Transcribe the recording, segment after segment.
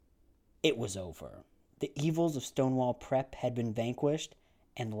It was over. The evils of Stonewall Prep had been vanquished,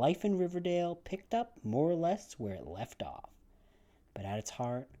 and life in Riverdale picked up more or less where it left off. But at its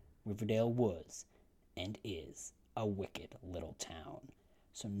heart, Riverdale was, and is, a wicked little town.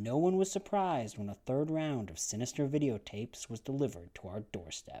 So no one was surprised when a third round of sinister videotapes was delivered to our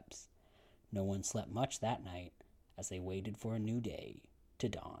doorsteps. No one slept much that night as they waited for a new day to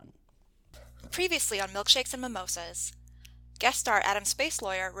dawn. Previously on Milkshakes and Mimosas, guest star Adam Space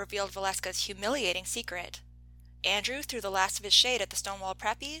Lawyer revealed Valeska's humiliating secret. Andrew threw the last of his shade at the Stonewall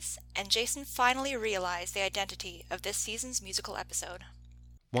Preppies, and Jason finally realized the identity of this season's musical episode.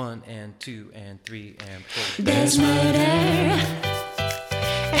 1 and 2 and 3 and 4. There's murder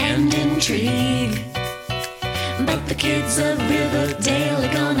and intrigue, but the kids of Riverdale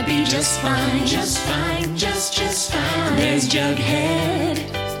are gonna be just fine, just fine, just fine. There's Jughead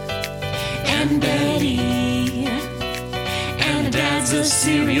and Betty, and her dad's a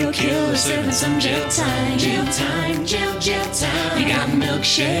serial killer serving some jail time, jail time. You got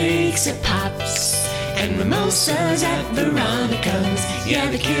milkshakes at Pops and mimosas at Veronica's. Yeah,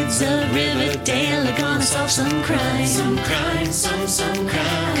 the kids of Riverdale are gonna solve some crime, some crime.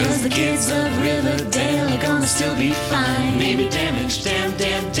 Cause the kids of Riverdale are gonna still be fine. Maybe damaged, damn.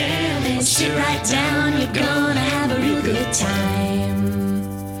 Sit right down, you're gonna have a real good time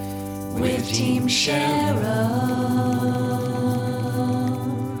with Team Cheryl.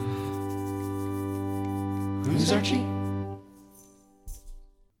 Who's Archie?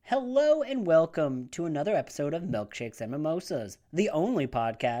 Hello and welcome to another episode of Milkshakes and Mimosas, the only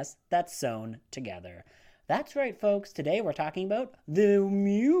podcast that's sewn together. That's right, folks. Today we're talking about the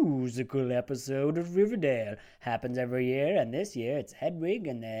musical episode of Riverdale. Happens every year, and this year it's Hedwig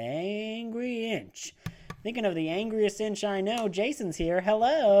and the Angry Inch. Thinking of the angriest inch I know, Jason's here.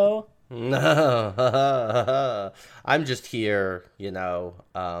 Hello. No, I'm just here,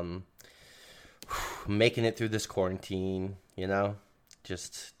 making it through this quarantine,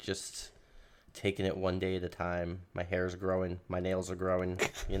 just taking it one day at a time. My hair's growing, my nails are growing,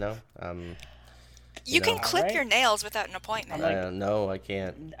 You can clip Alright. your nails without an appointment. No, I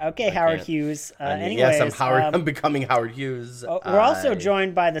can't. Okay, I Howard can't. Hughes. Anyways, Yes, I'm becoming Howard Hughes. we're also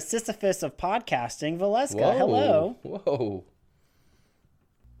joined by the Sisyphus of podcasting, Valeska. Hello. Whoa.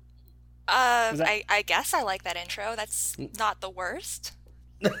 I guess I like that intro. That's not the worst.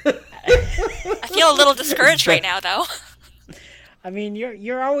 I feel a little discouraged right now, though. I mean,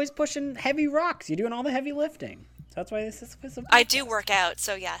 you're always pushing heavy rocks. You're doing all the heavy lifting. So that's why the Sisyphus of I do work out,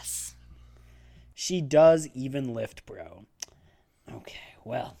 so yes. She does even lift, bro. Okay,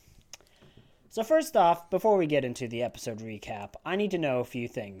 well. So first off, before we get into the episode recap, I need to know a few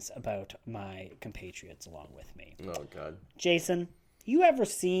things about my compatriots along with me. Oh, God. Jason, you ever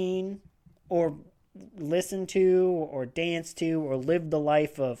seen or listened to or danced to or lived the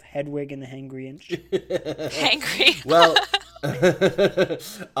life of Hedwig and the Hangry Inch? Angry. Well,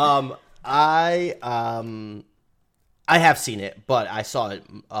 I have seen it, but I saw it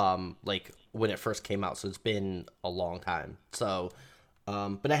when it first came out, so it's been a long time. So,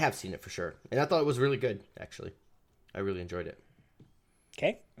 but I have seen it for sure, and I thought it was really good. Actually, I really enjoyed it.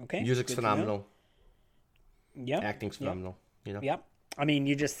 Okay. Music's Good to phenomenal. Yep. Acting's phenomenal. Yep. I mean,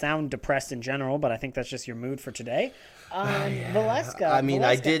 you just sound depressed in general, but I think that's just your mood for today. Valeska. I mean,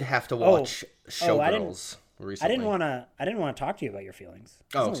 I did have to watch Showgirls recently. I didn't want to talk to you about your feelings.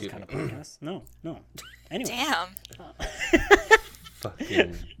 Oh, This is excuse kind of podcast. No. Anyway. Damn.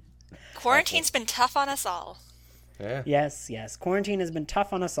 Fucking Quarantine's been tough on us all. yeah. Yes. Quarantine has been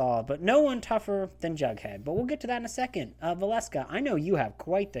tough on us all, but no one tougher than Jughead. But we'll get to that in a second. Valeska, I know you have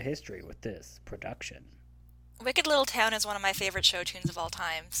quite the history with this production. Wicked Little Town is one of my favorite show tunes of all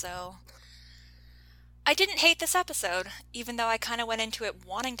time, so I didn't hate this episode, even though I kind of went into it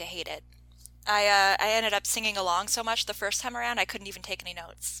wanting to hate it. I ended up singing along so much the first time around I couldn't even take any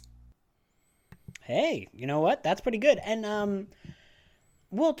notes. Hey, you know what? That's pretty good. And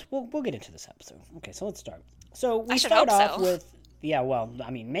we'll get into this episode. Okay, so let's start. So we I should start hope off so. with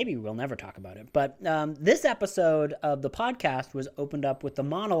maybe we'll never talk about it. But this episode of the podcast was opened up with the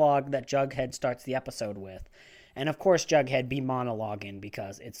monologue that Jughead starts the episode with. And of course, Jughead be monologuing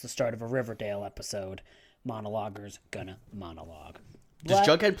because it's the start of a Riverdale episode. Monologuers gonna monologue. Does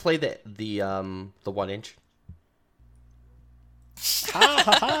But- Jughead play the 1 inch? Ha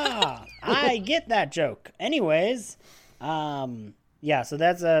ha ha! I get that joke. Anyways, yeah. So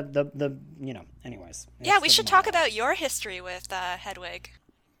that's Anyways. Yeah, it's we the should talk monologue. about your history with Hedwig.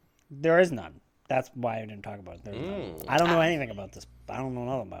 There is none. That's why I didn't talk about it. There's none. I don't know anything about this. I don't know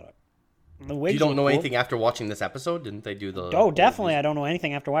nothing about it. The wigs You don't look know cool. anything after watching this episode? Didn't they do the? Oh, definitely. I don't know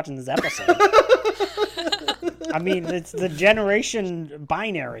anything after watching this episode. I mean, it's the generation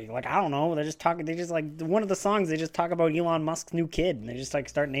binary. Like, I don't know. They're just talking. They just like one of the songs. They just talk about Elon Musk's new kid, and they just like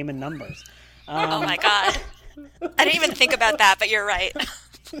start naming numbers. Oh my god. I didn't even think about that, but you're right.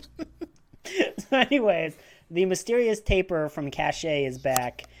 So anyways, the mysterious taper from Cache is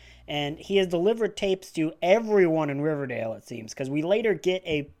back, and he has delivered tapes to everyone in Riverdale, it seems, because we later get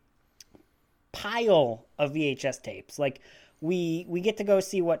a pile of VHS tapes. Like, we get to go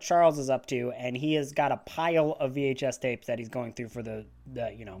see what Charles is up to, and he has got a pile of VHS tapes that he's going through for the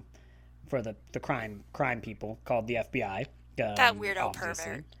crime people called the FBI. That weirdo obviously.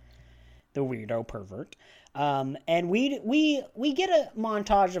 pervert. The weirdo pervert. And we get a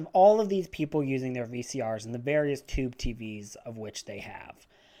montage of all of these people using their VCRs and the various tube TVs of which they have.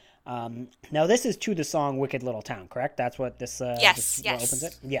 Now this is to the song "Wicked Little Town," correct? That's what this Yes. opens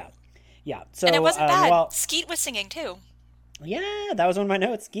it. Yeah. So And it wasn't bad. Well, Skeet was singing too. yeah, that was one of my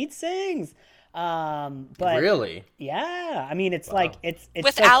notes. Skeet sings. But Really? yeah, I mean, it's like it's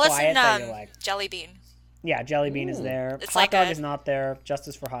With so Alice quiet and that you're like, Jelly Bean. yeah, Jelly Bean is there. It's Hot like Dog a- is not there.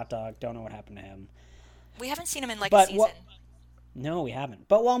 Justice for Hot Dog. Don't know what happened to him. We haven't seen him in like But a season. No, we haven't.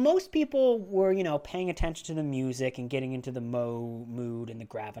 But while most people were, paying attention to the music and getting into the mood and the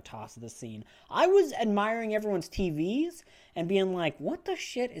gravitas of the scene, I was admiring everyone's TVs and being like, what the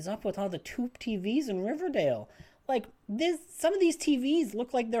shit is up with all the tube TVs in Riverdale? Like, some of these TVs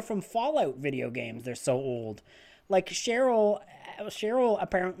look like they're from Fallout video games. They're so old. Like, Cheryl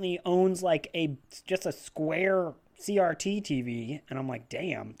apparently owns like just a square CRT TV, and I'm like,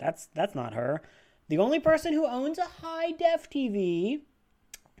 damn, that's not her. The only person who owns a high-def TV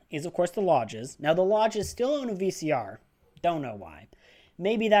is, of course, the Lodges. Now, the Lodges still own a VCR. Don't know why.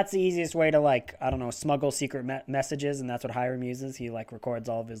 Maybe that's the easiest way to, like, I don't know, smuggle secret messages, and that's what Hiram uses. He, like, records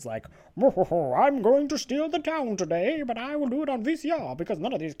all of his, like, I'm going to steal the town today, but I will do it on VCR because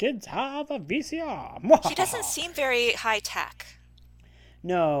none of these kids have a VCR. He doesn't seem very high tech.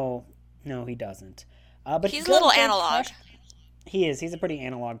 No, he doesn't. But He's he a little does make analog. He is. He's a pretty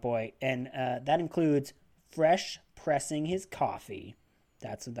analog boy, and that includes fresh pressing his coffee.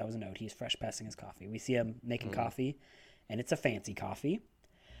 That was a note. He's fresh pressing his coffee. We see him making coffee, and it's a fancy coffee.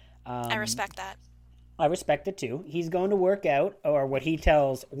 I respect that. I respect it too. He's going to work out, or what he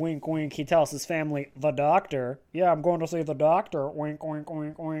tells, wink, wink, he tells his family, the doctor. Yeah, I'm going to see the doctor. Wink, wink,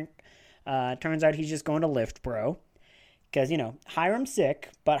 wink, wink. Turns out he's just going to lift, bro. Because, Hiram's sick,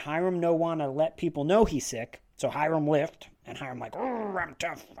 but Hiram no want to let people know he's sick. So Hiram lift, and Hiram like, oh, I'm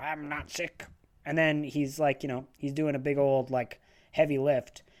tough, I'm not sick. And then he's like, he's doing a big old like heavy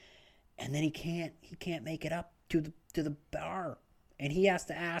lift, and then he can't make it up to the bar, and he has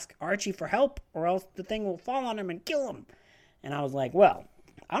to ask Archie for help, or else the thing will fall on him and kill him. And I was like, well,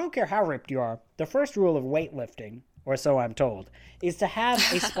 I don't care how ripped you are. The first rule of weightlifting, or so I'm told, is to have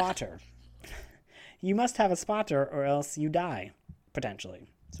a spotter. You must have a spotter, or else you die potentially.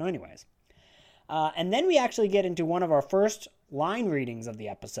 So, anyways. And then we actually get into one of our first line readings of the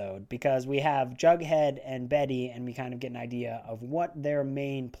episode because we have Jughead and Betty, and we kind of get an idea of what their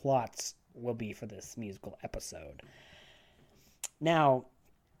main plots will be for this musical episode. Now,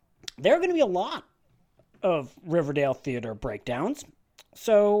 there are going to be a lot of Riverdale theater breakdowns,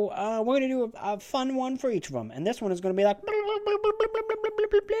 so we're going to do a fun one for each of them, and this one is going to be like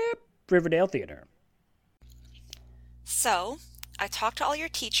Riverdale theater. So, I talked to all your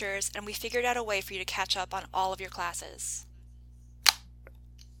teachers, and we figured out a way for you to catch up on all of your classes.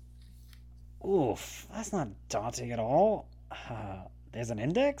 Oof, that's not daunting at all. There's an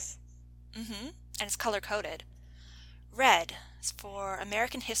index? Mm-hmm. And it's color-coded. Red is for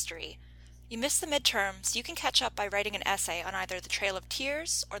American history. You missed the midterm, so you can catch up by writing an essay on either the Trail of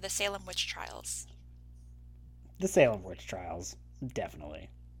Tears or the Salem Witch Trials. The Salem Witch Trials, definitely.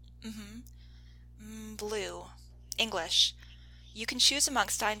 Mm-hmm. Blue. English. You can choose among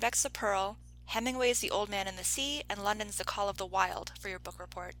Steinbeck's The Pearl, Hemingway's The Old Man and the Sea, and London's The Call of the Wild for your book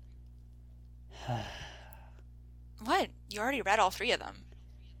report. What? You already read all three of them.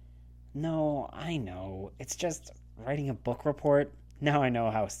 No, I know. It's just writing a book report. Now I know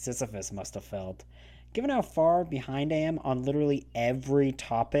how Sisyphus must have felt. Given how far behind I am on literally every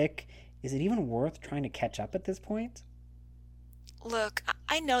topic, is it even worth trying to catch up at this point? Look,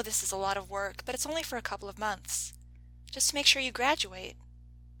 I know this is a lot of work, but it's only for a couple of months. Just to make sure you graduate.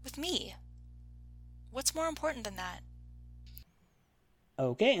 With me. What's more important than that?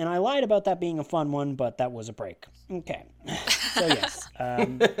 Okay, and I lied about that being a fun one, but that was a break. Okay. So yes.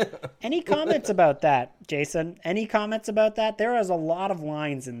 Any comments about that, Jason? Any comments about that? There is a lot of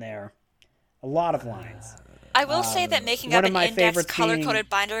lines in there. A lot of lines. I will say that making one up of an my index favorites color-coded being-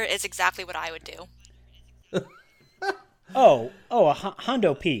 binder is exactly what I would do.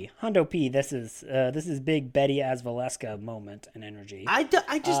 Hondo P. This is big Betty as Valeska moment and energy. I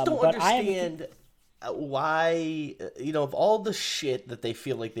just don't but understand why, of all the shit that they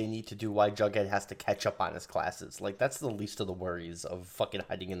feel like they need to do, why Jughead has to catch up on his classes. Like, that's the least of the worries of fucking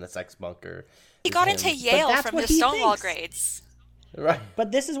hiding in the sex bunker. He got into Yale that's from what his he Stonewall thinks. grades. Right.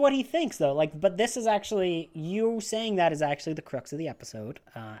 But this is what he thinks, though. But this is actually, you saying that is actually the crux of the episode,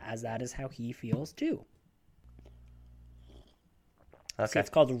 as that is how he feels too. Okay. So it's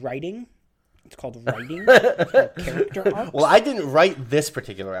called writing. It's called writing. It's called character arcs. Well, I didn't write this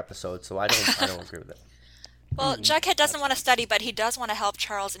particular episode, so I don't agree with it. Well, Jughead doesn't want to study, but he does want to help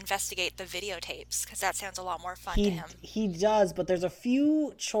Charles investigate the videotapes, because that sounds a lot more fun to him. He does, but there's a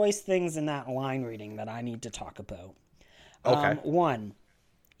few choice things in that line reading that I need to talk about. Okay. One,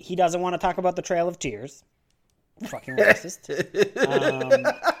 he doesn't want to talk about the Trail of Tears. Fucking racist.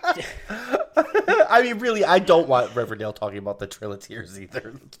 I mean, really, I don't want Riverdale talking about the Trail of Tears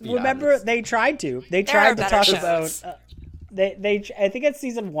either. Let's be Remember, honest. they tried to. They There tried are to better talk shows. about. I think it's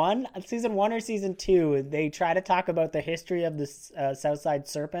season one or season two. They try to talk about the history of the Southside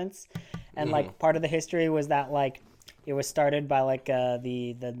Serpents, and like part of the history was that like it was started by like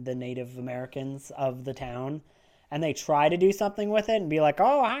the Native Americans of the town, and they try to do something with it and be like,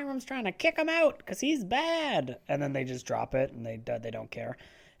 oh, Hiram's trying to kick him out because he's bad, and then they just drop it and they don't care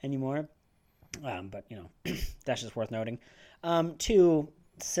anymore. But that's just worth noting. To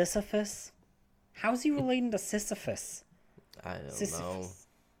Sisyphus, how's he relating to Sisyphus? I don't know. Sisyphus.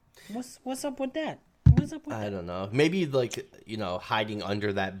 What's up with that? What's up with I that? don't know. Maybe, like, hiding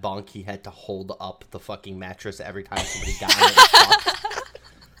under that bunk, he had to hold up the fucking mattress every time somebody got in it. Fuck.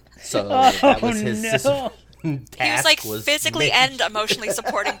 So that was his no. task. He was like physically and emotionally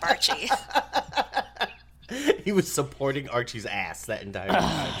supporting Barchi. He was supporting Archie's ass that entire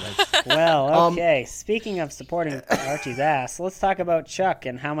time. Well, okay. Speaking of supporting Archie's ass, let's talk about Chuck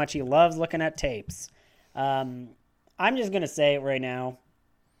and how much he loves looking at tapes. I'm just gonna say it right now.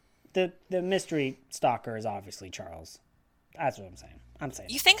 The mystery stalker is obviously Charles. That's what I'm saying. I'm saying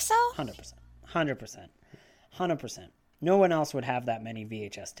You think so? 100%. No one else would have that many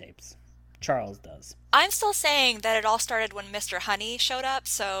VHS tapes. Charles does. I'm still saying that it all started when Mr. Honey showed up,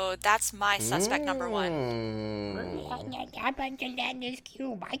 so that's my suspect number one. I'm under this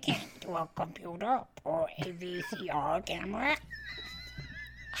cube. I can't do a computer or a VCR camera.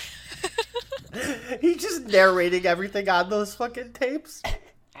 He's just narrating everything on those fucking tapes.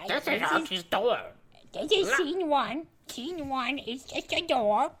 This is Archie's door. This is scene one. Scene one is just a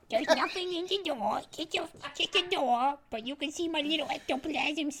door. There's nothing in the door. It's just a door. But you can see my little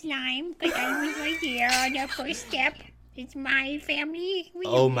ectoplasm slime because I was right there on the first step. It's my family.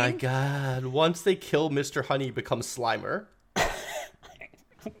 Oh my god. Once they kill Mr. Honey, he becomes Slimer.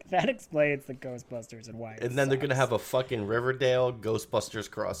 That explains the Ghostbusters and why. And then they're going to have a fucking Riverdale Ghostbusters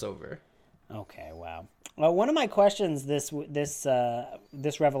crossover. Okay, wow. Well, one of my questions this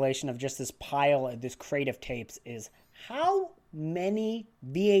revelation of just this pile of this crate of tapes is how many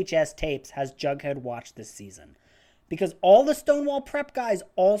VHS tapes has Jughead watched this season? Because all the Stonewall Prep guys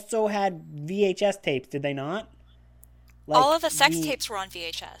also had VHS tapes, did they not? Like All of the sex tapes were on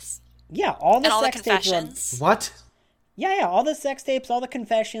VHS. Yeah, all the And all the sex tapes were on, confessions. What? yeah, all the sex tapes, all the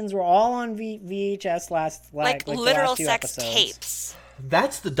confessions were all on VHS Like the literal last two sex episodes. tapes.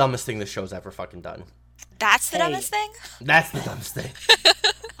 That's the dumbest thing the show's ever fucking done. That's the Hey. dumbest thing? That's the dumbest thing.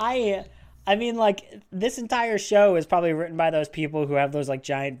 I mean, like, this entire show is probably written by those people who have those, like,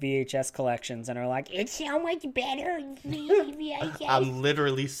 giant VHS collections and are like, It's so much better. VHS. I'm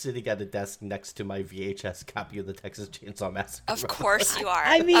literally sitting at a desk next to my VHS copy of the Texas Chainsaw Massacre. Of course you are.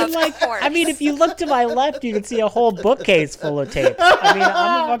 I mean, of like, course. I mean, if you look to my left, you can see a whole bookcase full of tapes. I mean,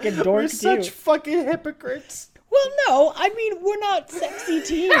 I'm a fucking dork, We're such too. fucking hypocrites. Well, no, I mean, we're not sexy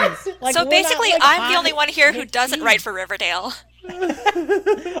teens. Like, So we're basically, not, like, I'm the hot only one here who hit doesn't teens. write for Riverdale.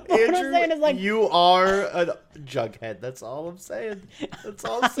 Andrew, saying is, like- you are a Jughead. That's all I'm saying. That's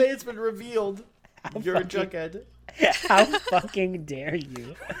all I'm saying. It's been revealed. You're a Jughead. How fucking dare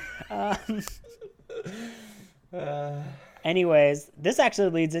you? Anyways, this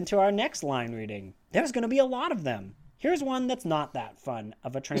actually leads into our next line reading. There's going to be a lot of them. Here's one that's not that fun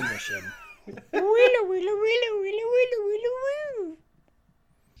of a transition.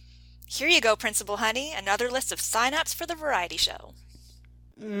 Here you go, Principal Honey. Another list of sign-ups for the variety show.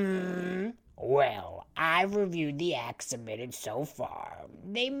 Well, I've reviewed the acts submitted so far.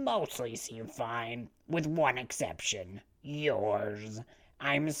 They mostly seem fine, with one exception. Yours.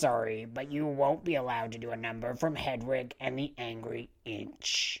 I'm sorry, but you won't be allowed to do a number from Hedwig and the Angry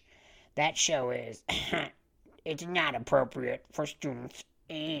Inch. That show is... it's not appropriate for students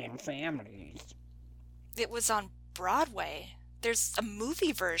and families. It was on Broadway. There's a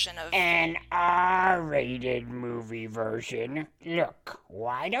movie version of... An R-rated movie version. Look,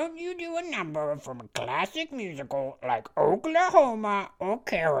 why don't you do a number from a classic musical like Oklahoma or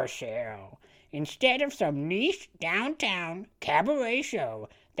Carousel instead of some niche downtown cabaret show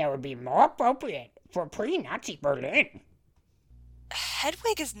that would be more appropriate for pre-Nazi Berlin?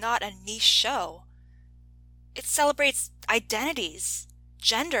 Hedwig is not a niche show. It celebrates identities,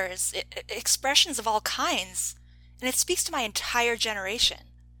 genders, expressions of all kinds, and it speaks to my entire generation.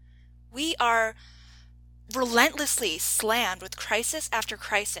 We are relentlessly slammed with crisis after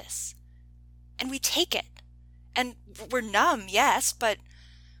crisis, and we take it. And we're numb, yes, but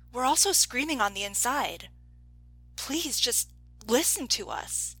we're also screaming on the inside. Please just listen to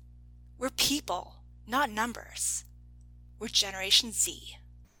us. We're people, not numbers. We're Generation Z.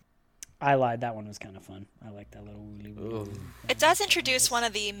 I lied. That one was kind of fun. I like that little woolly. It does introduce one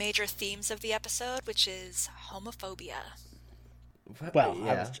of the major themes of the episode, which is homophobia. Well,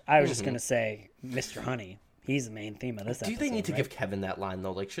 Yeah. I was just going to say Mr. Honey. He's the main theme of this Do episode. they need to right? give Kevin that line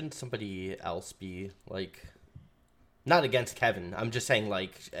though? Like, shouldn't somebody else be like, not against Kevin? I'm just saying,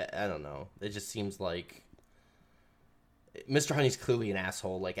 like, I don't know. It just seems like Mr. Honey's clearly an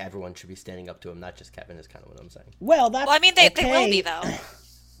asshole. Like, everyone should be standing up to him, not just Kevin. Is kind of what I'm saying. Well, that's Well, I mean, they okay. will be, though.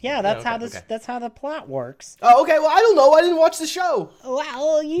 Yeah, that's Okay, how this. okay. That's how the plot works. Oh, okay. Well, I don't know. I didn't watch the show.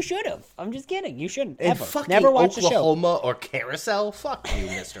 Well, you should have. I'm just kidding. You shouldn't And ever. fucking Never watch the show. Oklahoma or Carousel. Fuck you,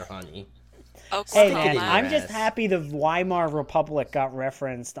 Mr. Honey. Hey Oklahoma. man, your I'm just ass. happy the Weimar Republic got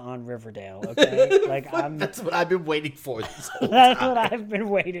referenced on Riverdale. Okay, like I'm. That's what I've been waiting for this whole That's time. what I've been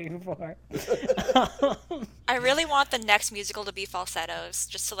waiting for. I really want the next musical to be falsettos,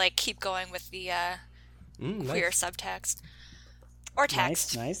 just to like keep going with the queer Nice. subtext or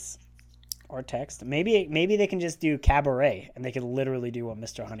text. Nice. Or text. Maybe they can just do cabaret, and they could literally do what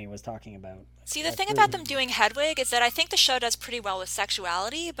Mr. Honey was talking about. See, the thing about them doing Hedwig is that I think the show does pretty well with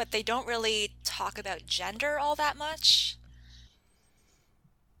sexuality, but they don't really talk about gender all that much.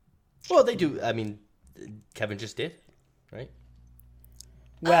 Well, they do. I mean, Kevin just did, right?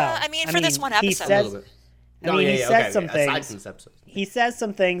 Well, I mean, for this one episode. he A says, little bit. I mean, he says some Aside things. from this episode. He says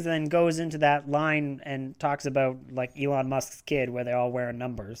some things and then goes into that line and talks about like Elon Musk's kid where they're all wearing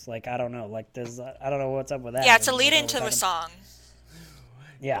numbers. Like, I don't know. Like, there's I don't know what's up with that. Yeah, it's a I don't lead know into what a we're talking- song.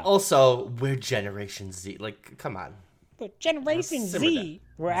 Yeah. Also, we're Generation Z. Like, come on. But Generation Simmer Z. down.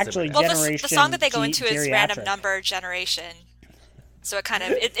 We're actually Simmer Well, Generation the song that they go into is Random Geriatric. Number Generation. So it kind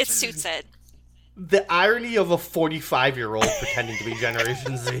of, it suits it. The irony of a 45-year-old pretending to be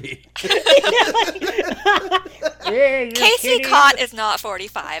Generation Z. Yeah, you're Casey kidding. Cott is not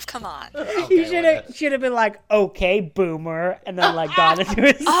 45. Come on. He should have been like, okay, boomer, and then like gone into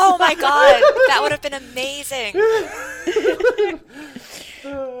his. Oh my god, that would have been amazing.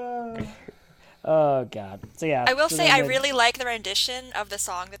 Oh god. So yeah. I will so say then I they- really like the rendition of the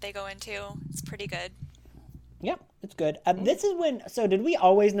song that they go into. It's pretty good. Yep, it's good. This is when. So did we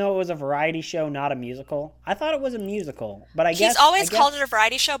always know it was a variety show, not a musical? I thought it was a musical, but I guess He's always I guess- called it a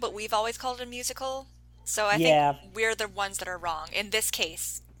variety show, but we've always called it a musical. So I Yeah. think we're the ones that are wrong in this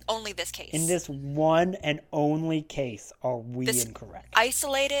case. Only this case. In this one and only case are we This incorrect.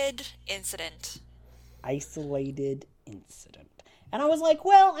 isolated incident. Isolated incident. And I was like,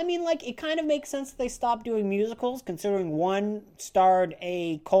 well, I mean, like, it kind of makes sense that they stopped doing musicals, considering one starred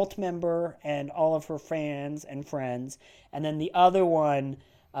a cult member and all of her fans and friends, and then the other one,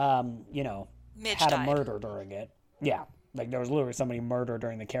 Midge had died. a murder during it. Yeah, like there was literally somebody murdered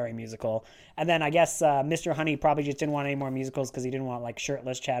during the Carrie musical. And then I guess Mr. Honey probably just didn't want any more musicals because he didn't want like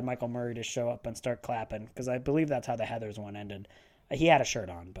shirtless Chad Michael Murray to show up and start clapping, because I believe that's how the Heathers one ended. He had a shirt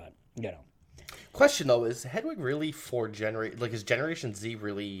on, but you know. Question though, is Hedwig really for is Generation Z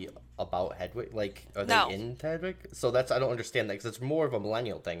really about Hedwig? Like, are they No. into Hedwig? So I don't understand that, because it's more of a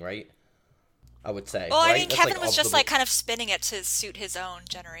millennial thing, right? I would say. Well, I right? mean, That's Kevin like was of just the- like kind of spinning it to suit his own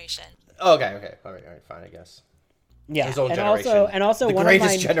generation. Okay, all right, fine, I guess. Yeah, His own and generation. also the one of greatest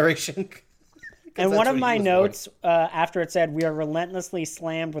my generation. 'Cause and that's one of what he my was notes after it said we are relentlessly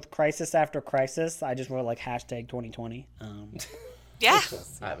slammed with crisis after crisis, I just wrote like hashtag 2020. Yeah, born.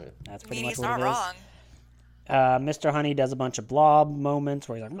 I mean, That's I pretty mean, much he's what not it is. wrong. Mr. Honey does a bunch of blob moments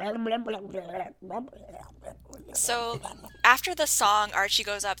where he's like. So after the song, Archie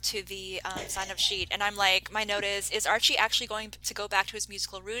goes up to the sign-up sheet, and I'm like, my note is Archie actually going to go back to his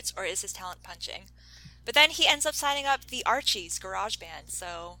musical roots, or is his talent punching? But then he ends up signing up the Archie's garage band,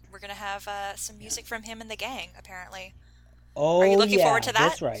 so we're going to have some music from him and the gang, apparently. Oh, you looking yeah, forward to that?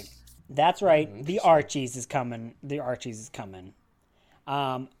 That's right. That's right. The Archies is coming. The Archies is coming.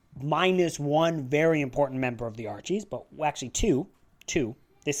 Minus one very important member of the Archies, but actually two.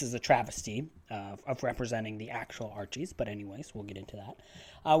 This is a travesty. of representing the actual Archies. But anyways, we'll get into that.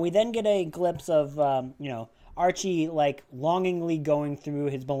 We then get a glimpse of, Archie, like, longingly going through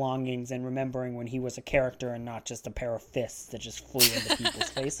his belongings and remembering when he was a character and not just a pair of fists that just flew into people's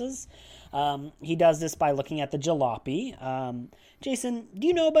faces. He does this by looking at the jalopy. Jason, do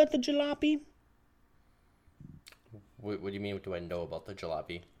you know about the jalopy? What do you mean? What do I know about the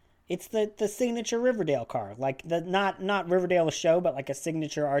jalopy? It's the signature Riverdale car, like the not Riverdale show, but like a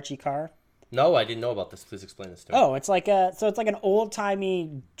signature Archie car. No, I didn't know about this. Please explain this to me. Oh, it's like an old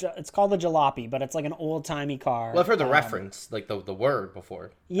timey. It's called the jalopy, but it's like an old timey car. Well, I've heard the reference, like the word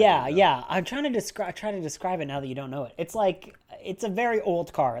before. Yeah. I'm trying to describe it now that you don't know it. It's like it's a very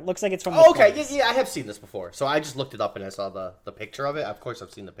old car. It looks like it's from. Oh, okay, 20s. yeah, I have seen this before. So I just looked it up and I saw the picture of it. Of course,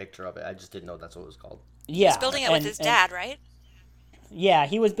 I've seen the picture of it. I just didn't know that's what it was called. Yeah, He's building it with his dad, right? Yeah,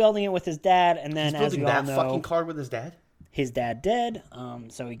 he was building it with his dad, and then He's building as we all that know, fucking car with his dad. his dad dead,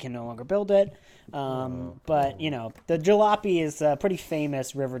 so he can no longer build it. But, the jalopy is a pretty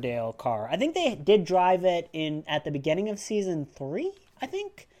famous Riverdale car. I think they did drive it at the beginning of season 3, I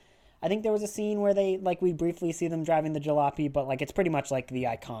think. I think there was a scene where we briefly see them driving the jalopy, but, it's pretty much, the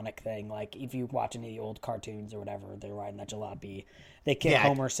iconic thing. Like, if you watch any of the old cartoons or whatever, they're riding that jalopy. They kick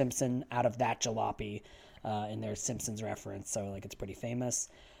Homer Simpson out of that jalopy in their Simpsons reference, so, it's pretty famous.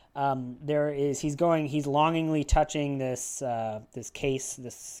 He's longingly touching this case,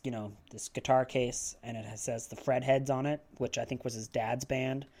 this guitar case, and it says the Fred Heads on it, which I think was his dad's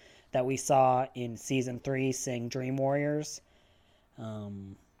band that we saw in season 3 sing Dream Warriors. That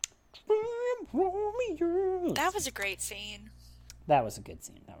was a great scene. That was a good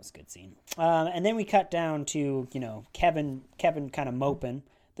scene. And then we cut down to, Kevin kind of moping.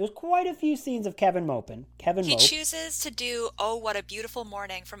 There's quite a few scenes of Kevin moping. He chooses to do Oh, What a Beautiful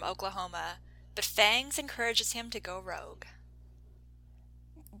Morning from Oklahoma, but Fangs encourages him to go rogue.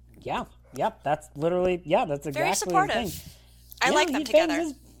 Yeah. Yep. That's exactly Very supportive. the thing. I like them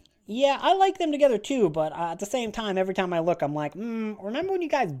together. Yeah, I like them together too, but at the same time, every time I look, I'm like, remember when you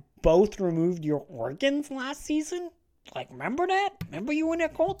guys both removed your organs last season? Remember that? Remember you in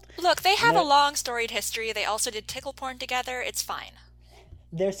that cult? Look, they have a long storied history. They also did tickle porn together. It's fine.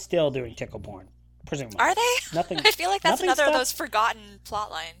 They're still doing tickle porn, presumably. Are they? Nothing. I feel like that's another stops. of those forgotten plot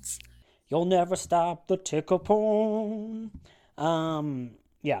lines. You'll never stop the tickle porn.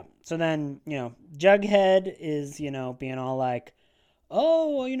 Yeah. So then, Jughead is, being all like,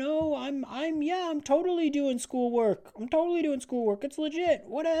 oh, I'm totally doing schoolwork. It's legit.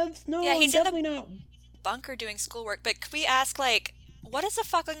 Whatevs. No, Yeah, I'm he's in definitely not. Bunker doing schoolwork, but could we ask, what is the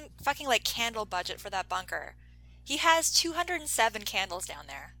fucking candle budget for that bunker? He has 207 candles down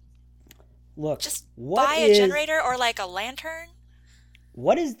there. Look, just buy a generator or a lantern.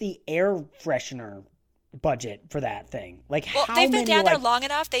 What is the air freshener budget for that thing? Well, how they've been many, down there long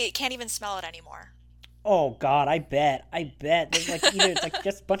enough they can't even smell it anymore. Oh God, I bet. There's it's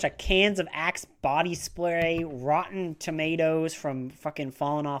just a bunch of cans of Axe body spray, rotten tomatoes from fucking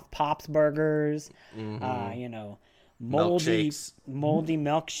falling off Pop's burgers, moldy milkshakes.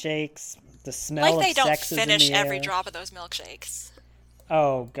 The smell of they don't sex finish is in the every air. drop of those milkshakes.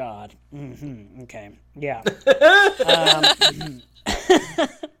 Oh God. Okay. Yeah.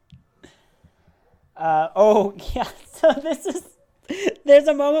 Oh yeah. So there's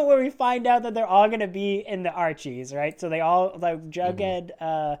a moment where we find out that they're all gonna be in the Archies, right? So they all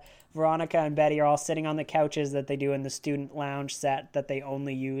Jughead, Veronica, and Betty are all sitting on the couches that they do in the student lounge set that they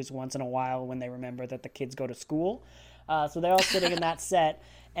only use once in a while when they remember that the kids go to school. So they're all sitting in that set.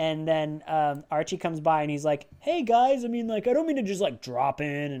 And then Archie comes by and he's like, hey guys, I don't mean to just drop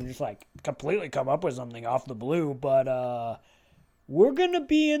in and just completely come up with something off the blue, but we're going to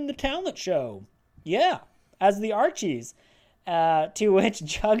be in the talent show. Yeah, as the Archies. To which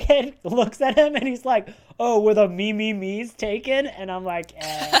Jughead looks at him and he's like, oh, were the me's taken? And I'm like,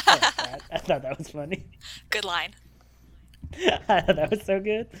 I thought that was funny. Good line. I thought that was so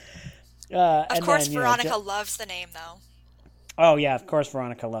good. Of course, Veronica loves the name, though. Oh, yeah, of course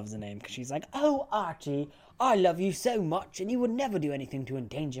Veronica loves the name, because she's like, oh, Archie, I love you so much, and you would never do anything to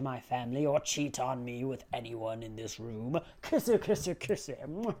endanger my family or cheat on me with anyone in this room. Kiss her, kiss her, kiss her.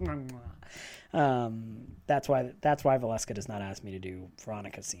 That's why Valeska does not ask me to do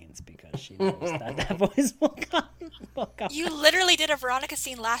Veronica scenes, because she knows that voice will come. You literally did a Veronica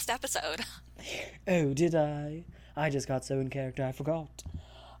scene last episode. Oh, did I? I just got so in character I forgot.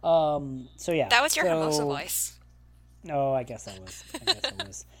 So yeah. That was your Hermosa voice. Oh, I guess I was.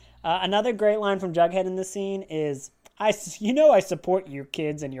 Another great line from Jughead in this scene is, I support your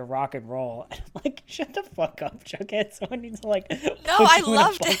kids and your rock and roll. And I'm like, shut the fuck up, Jughead. Someone needs to No, I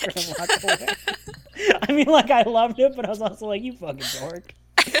loved it. I loved it, but I was also like, you fucking dork.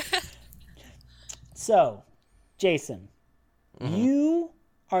 So, Jason, you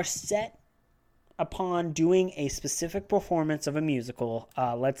are set upon doing a specific performance of a musical.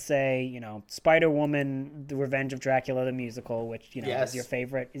 Let's say, Spider-Woman, The Revenge of Dracula, the musical, which, Yes. is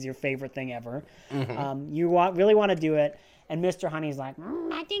your favorite thing ever. You really want to do it. And Mr. Honey's like,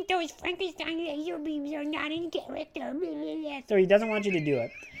 I think those Frankenstein laser beams are not in character. So he doesn't want you to do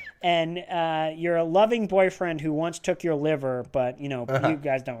it. And you're a loving boyfriend who once took your liver, but, you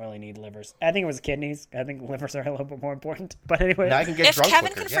guys don't really need livers. I think it was kidneys. I think livers are a little bit more important. But anyway. Now I can get If drunk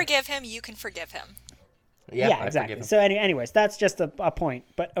Kevin quicker, can forgive him, you can forgive him. Yeah, I exactly. forgive him. So anyways, that's just a point.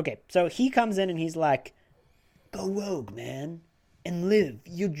 But, okay, so he comes in and he's like, go rogue, man, and live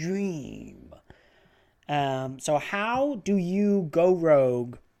your dream. So how do you go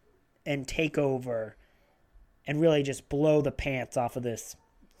rogue and take over and really just blow the pants off of this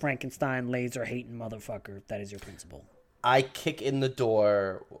Frankenstein laser-hating motherfucker that is your principal? I kick in the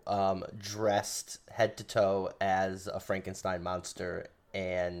door, dressed head to toe as a Frankenstein monster,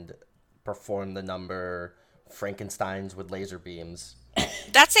 and perform the number Frankensteins with laser beams.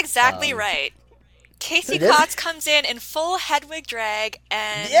 That's exactly right. Casey It is? Cox comes in full Hedwig drag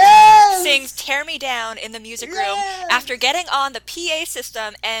and Yes! sings Tear Me Down in the music room after getting on the PA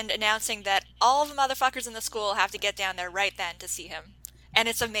system and announcing that all the motherfuckers in the school have to get down there right then to see him. And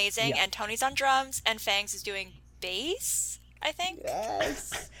it's amazing, Yeah. and Tony's on drums, and Fangs is doing bass, I think.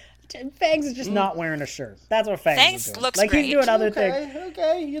 Yes. Fangs is just not wearing a shirt. That's what Fangs Fangs is doing. looks like great. he's doing other things.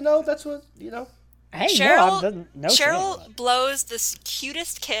 Okay, that's what, Hey, Cheryl, no shame. Cheryl blows this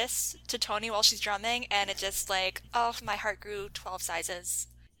cutest kiss to Tony while she's drumming, and it just my heart grew 12 sizes.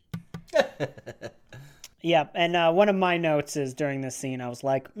 Yeah, and one of my notes is during this scene, I was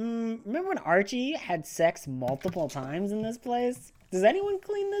like, remember when Archie had sex multiple times in this place? Does anyone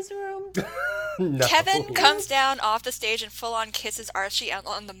clean this room? No. Kevin comes down off the stage and full on kisses Archie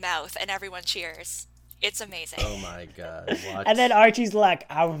on the mouth, and everyone cheers. It's amazing. Oh my god. What? And then Archie's like,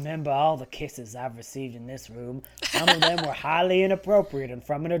 I remember all the kisses I've received in this room. Some of them were highly inappropriate and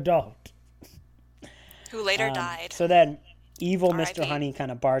from an adult. Who later died. So then evil Mr. R.I.P. Honey kind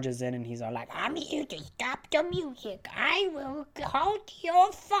of barges in and he's all like, I'm here to stop the music. I will halt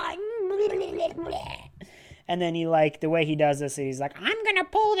your fun. And then he the way he does this, he's like, I'm going to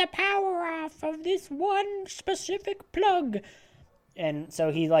pull the power off of this one specific plug. And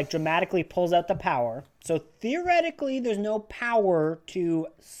so he dramatically pulls out the power. So theoretically, there's no power to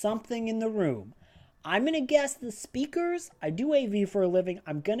something in the room. I'm going to guess the speakers. I do AV for a living.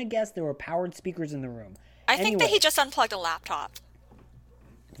 I'm going to guess there were powered speakers in the room. I think that he just unplugged a laptop.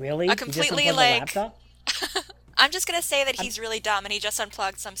 Really? A He just completely, unplugged the laptop? I'm just going to say that he's really dumb and he just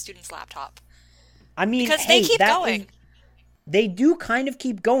unplugged some student's laptop. I mean, Because hey, they keep that going. is- they do kind of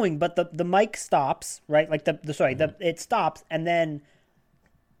keep going, but the mic stops, right? It stops, and then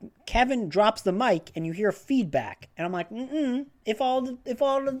Kevin drops the mic, and you hear feedback, and I'm like, if all of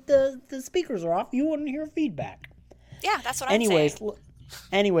the speakers are off, you wouldn't hear feedback. Yeah, that's what I'm saying.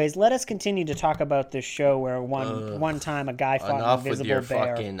 Anyways, let us continue to talk about this show where one time a guy fought an Enough with invisible your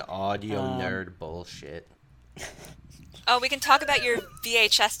bear. fucking audio nerd bullshit. Oh, we can talk about your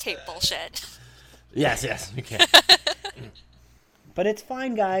VHS tape bullshit. Yes, we can. But it's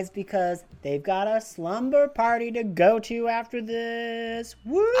fine, guys, because they've got a slumber party to go to after this.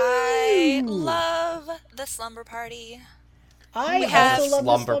 Woo! I love the slumber party. I we have also love the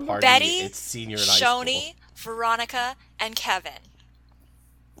slumber slumber party. Betty, It's senior in high school. Shoni, Veronica, and Kevin.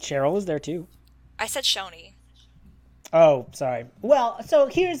 Cheryl was there too. I said Shoni. Oh, sorry. Well, so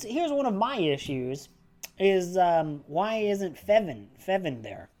here's one of my issues: is why isn't Fevin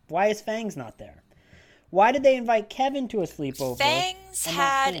there? Why is Fangs not there? Why did they invite Kevin to a sleepover? Fangs and not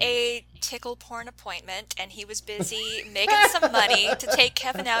had Fangs? a tickle porn appointment, and he was busy making some money to take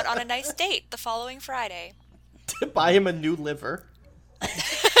Kevin out on a nice date the following Friday. To buy him a new liver. I'm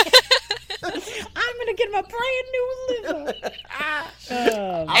gonna get him a brand new liver. I'm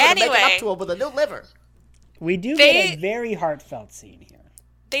gonna make Anyway. it up to him with a new liver. We do They- get a very heartfelt scene here.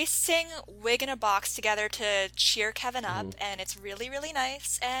 They sing Wig in a Box together to cheer Kevin up, and it's really, really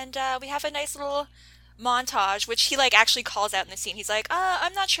nice. And we have a nice little montage, which he actually calls out in the scene. He's like,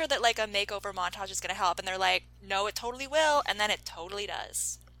 I'm not sure that a makeover montage is going to help. And they're like, no, it totally will. And then it totally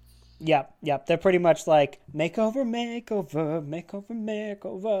does. Yep. They're pretty much like makeover, makeover, makeover,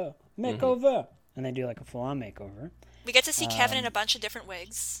 makeover, makeover, and they do a full-on makeover. We get to see Kevin in a bunch of different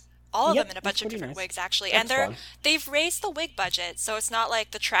wigs. All of Yep, them in a that's bunch of pretty different nice. wigs, actually. That's And fun. they've raised the wig budget, so it's not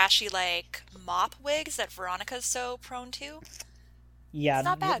like the trashy mop wigs that Veronica's so prone to. Yeah, It's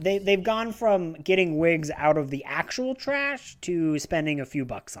not bad. they've gone from getting wigs out of the actual trash to spending a few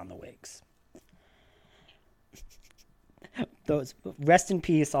bucks on the wigs. those rest in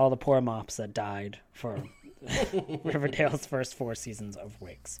peace, all the poor mops that died for Riverdale's first 4 seasons of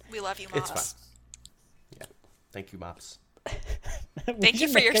Wigs. We love you, It's Mops. fine. Yeah. Thank you, Mops. Thank you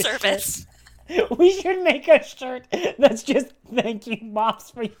for your service. We should make a shirt that's just thank you,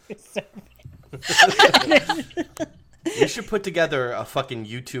 Mops, for your service. We should put together a fucking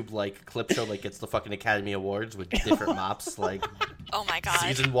YouTube like clip show like it's the fucking Academy Awards with different mops like Oh my god.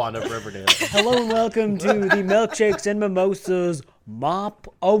 season 1 of Riverdale. Hello and welcome to the Milkshakes and Mimosas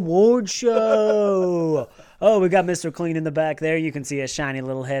Mop Award Show. Oh, we got Mr. Clean in the back there. You can see his shiny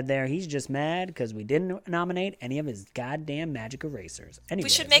little head there. He's just mad because we didn't nominate any of his goddamn magic erasers. Anyway, We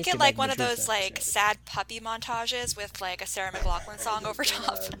should make let's it get like back one to of the those truth like episode. sad puppy montages with like a Sarah McLachlan song over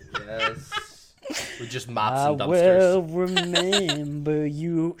top. Yes. With just mops I and dumpsters. will remember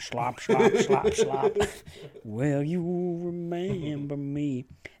you. Slop, slop, slop, slop. Will you remember me?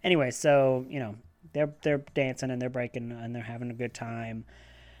 Anyway, so, you know, they're dancing and they're breaking and they're having a good time.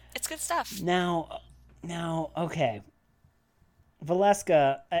 It's good stuff. Now, okay.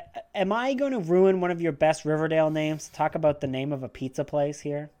 Valeska, am I going to ruin one of your best Riverdale names? Talk about the name of a pizza place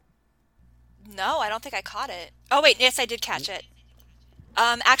here. No, I don't think I caught it. Oh wait, yes, I did catch it.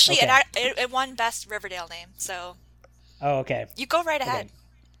 Actually, Okay. it won best Riverdale name, so Oh, okay. you go right ahead.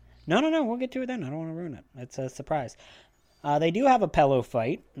 No, we'll get to it then. I don't want to ruin it. It's a surprise. They do have a pillow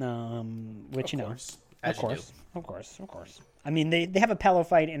fight, which, you know, As you do. of course. I mean, they have a pillow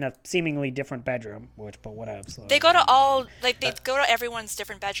fight in a seemingly different bedroom, but whatever. So, They go to they go to everyone's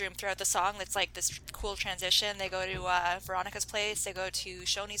different bedroom throughout the song. It's like this cool transition. They go to Veronica's place. They go to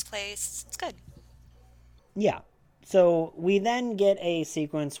Shoney's place. It's good. Yeah. So we then get a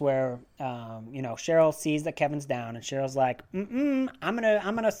sequence where, you know, Cheryl sees that Kevin's down, and Cheryl's like, I'm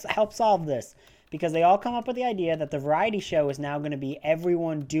gonna help solve this, because they all come up with the idea that the variety show is now going to be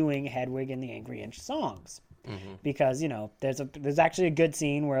everyone doing Hedwig and the Angry Inch songs, because, you know, there's actually a good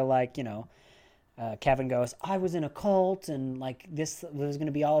scene where, like, you know, Kevin goes, I was in a cult, and like this was going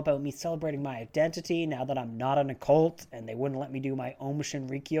to be all about me celebrating my identity now that I'm not in a cult, and they wouldn't let me do my Om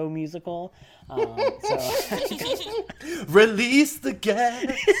Shinrikyo musical. So Release the gas.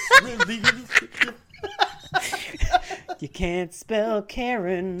 Release the gas. you can't spell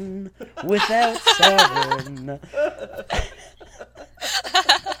Karen without seven.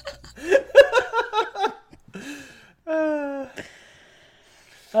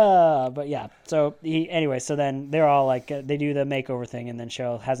 But yeah, so so then they're all like, they do the makeover thing, and then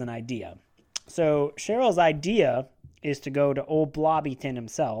Cheryl has an idea. So Cheryl's idea is to go to old Blobbyton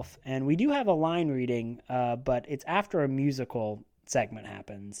himself, and we do have a line reading, but it's after a musical segment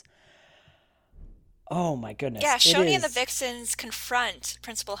happens. Oh my goodness. Yeah, It Shoney and the is- Vixens confront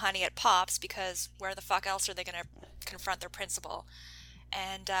Principal Honey at Pops, because where the fuck else are they going to confront their principal?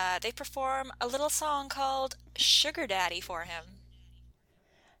 And they perform a little song called Sugar Daddy for him.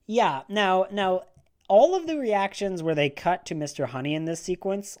 Yeah, now all of the reactions where they cut to Mr. Honey in this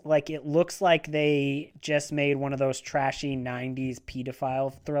sequence, like, it looks like they just made one of those trashy 90s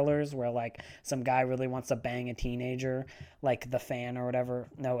pedophile thrillers where, like, some guy really wants to bang a teenager, like The Fan or whatever.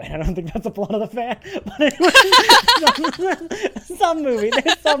 No, I don't think that's the plot of The Fan. But anyway, some movie.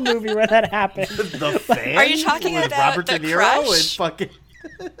 There's some movie where that happened. The Fan? Are you talking With about Robert The De Niro Crush? and fucking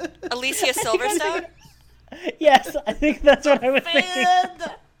Alicia Silverstone? Yes, I think that's what I was thinking.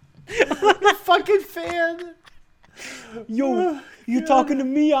 the fucking Fan. Yo, you talking to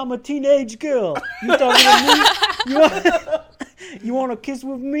me? I'm a teenage girl. You talking to me? You want to kiss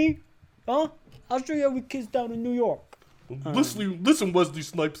with me? Huh? I'll show you how we kiss down in New York. Listen, Wesley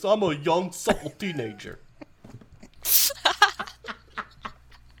Snipes. I'm a young, supple teenager.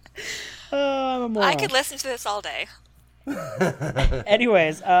 I'm a moron. I could listen to this all day.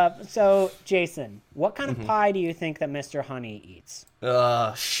 Anyways, so Jason, what kind of pie do you think that Mr. Honey eats?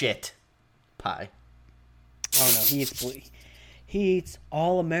 Shit. Pie. Oh no, he eats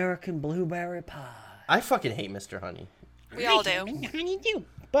all American blueberry pie. I fucking hate Mr. Honey. We all do. Honey do.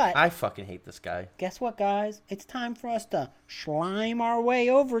 But I fucking hate this guy. guess what, guys? It's time for us to slime our way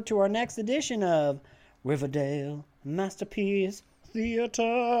over to our next edition of Riverdale Masterpiece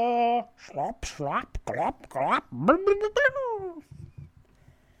Theater. Slop, slop, glop, glop.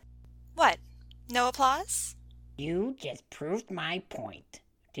 What? No applause? You just proved my point.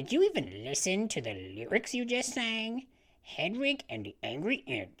 Did you even listen to the lyrics you just sang? Hedwig and the Angry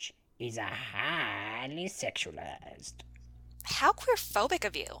Inch is a highly sexualized. How queerphobic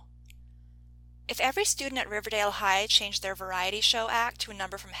of you. If every student at Riverdale High changed their variety show act to a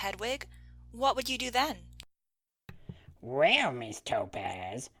number from Hedwig, what would you do then? Well, Miss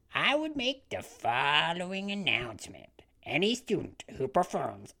Topaz, I would make the following announcement. Any student who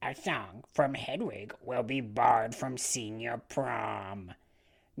performs a song from Hedwig will be barred from senior prom.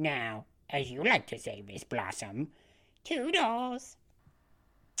 Now, as you like to say, Miss Blossom, toodles.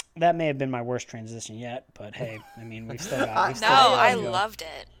 That may have been my worst transition yet, but hey, I mean, we've still got. No, I loved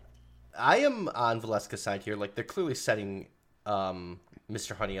it. I am on Valeska's side here. Like, they're clearly setting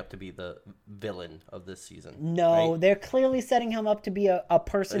Mr. Honey up to be the villain of this season. No, right? they're clearly setting him up to be a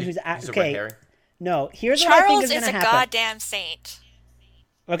person who's He's a red okay. herring. No, here's what I think Charles is is going to a happen. goddamn saint.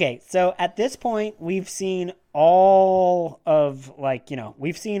 Okay, so at this point, we've seen all of, like, you know,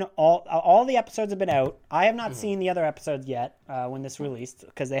 we've seen all the episodes have been out. I have not seen the other episodes yet when this released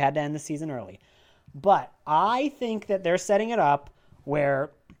because they had to end the season early. But I think that they're setting it up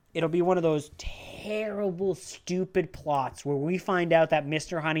where it'll be one of those terrible, stupid plots where we find out that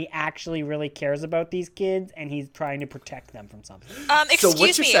Mr. Honey actually really cares about these kids and he's trying to protect them from something.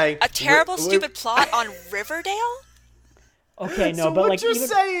 Excuse you're me, saying- a terrible, we're- stupid plot on Riverdale? Okay, no, So but what like you're even,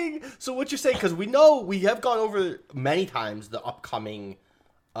 saying? So what you're saying? Because we know we have gone over many times the upcoming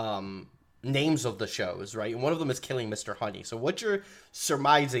names of the shows, right? And one of them is killing Mr. Honey. So what you're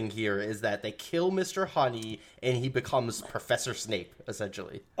surmising here is that they kill Mr. Honey and he becomes Professor Snape,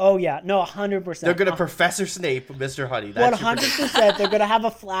 essentially. oh yeah, no, 100%. They're gonna Professor Snape Mr. Honey. That's your prediction. 100%. They're gonna have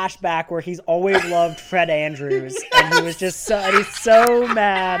a flashback where he's always loved Fred Andrews, and he was just and he's so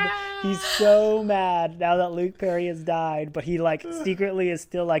mad. He's so mad now that Luke Perry has died, but he like secretly is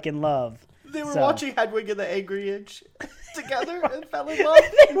still like in love. They were So- watching Hedwig and the Angry Inch together and fell in love.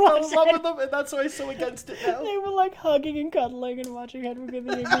 And fell in love with them, and that's why he's so against it now. They were like hugging and cuddling and watching Hedwig and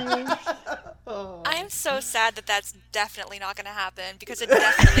the Angry Inch. I am so sad that that's definitely not going to happen because it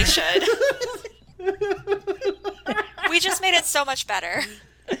definitely should. We just made it so much better.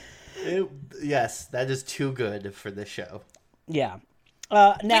 Yes, that is too good for this show. Yeah.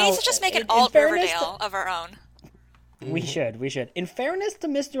 Now, We need to just make an in alt fairness Riverdale of our own. We should. In fairness to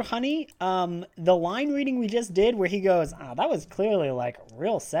Mr. Honey, the line reading we just did where he goes, that was clearly like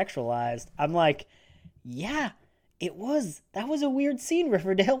real sexualized. I'm like, yeah, it was. That was a weird scene,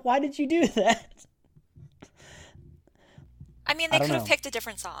 Riverdale. Why did you do that? I mean, they don't could have know. picked a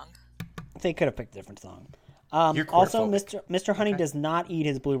different song. They could have picked a different song. You're Also, queerphobic. Mr. Honey does not eat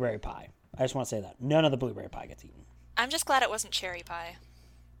his blueberry pie. I just want to say that. None of the blueberry pie gets eaten. I'm just glad it wasn't cherry pie.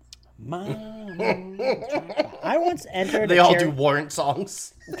 I once entered They a all cherry- do warrant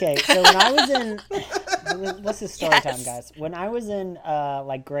songs. Okay, so when I was in, this is story time, Yes. guys. When I was in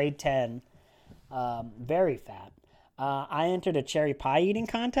like grade 10, very fat, I entered a cherry pie eating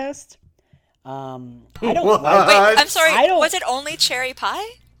contest. I don't. What? Wait, I'm sorry. I don't- Was it only cherry pie?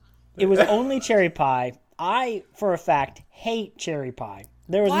 It was only cherry pie. I, for a fact, hate cherry pie.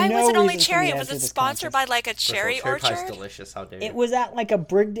 There was Why no was it only reason for cherry? me to Was enter it this sponsored contest. by like a cherry Cherry pie's orchard? delicious. How dare you? It was at like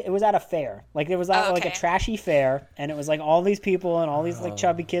it was at a fair. Like it was at like a okay. trashy fair, and it was like all these people and all these like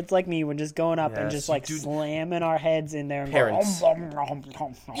chubby kids like me were just going up and Yes, just you like do- slamming our heads in there and Parents. going,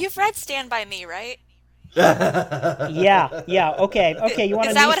 You've read Stand By Me, right? yeah, okay. You want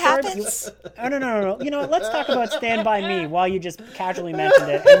Is to that what first? happens? Oh, no. You know what? Let's talk about Stand By Me while you just casually mentioned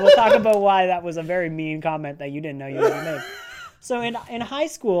it, and we'll talk about why that was a very mean comment that you didn't know you ever made. So in high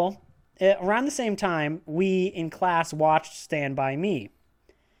school, around the same time, we in class watched Stand By Me.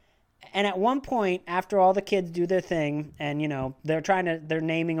 And at one point, after all the kids do their thing, and, you know, they're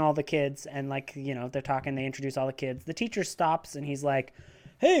naming all the kids, and, like, you know, they're talking, they introduce all the kids, the teacher stops, and he's like,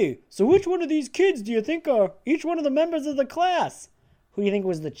 hey, so which one of these kids do you think are each one of the members of the class? Who do you think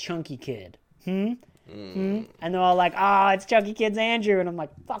was the chunky kid? And they're all like, it's Chunky Kid's Andrew. And I'm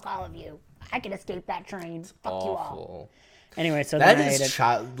like, fuck all of you. I can escape that train. Fuck you all. Awful. Anyway, so That then I ate is it.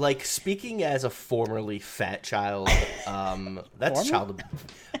 child. Like, speaking as a formerly fat child, that's child.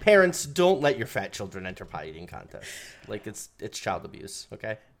 Parents, don't let your fat children enter pie eating contests. Like, it's child abuse.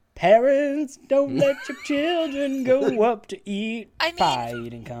 Okay. Parents, don't let your children go up to eat I mean, pie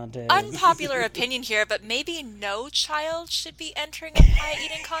eating contest. Unpopular opinion here, but maybe no child should be entering a pie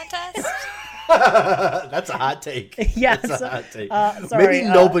eating contest. That's a hot take. Yeah, That's so- a hot take. sorry, Maybe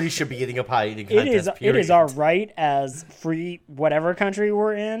nobody should be eating a pie eating It contest. is period. our right as free whatever country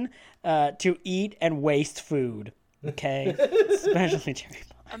we're in to eat and waste food. Okay, especially cherry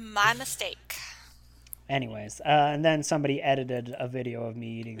pie. My mistake. Anyways, and then somebody edited a video of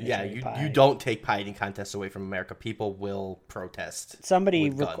me eating the Yeah, cherry pie. you don't take pie eating contests away from America. People will protest. Somebody,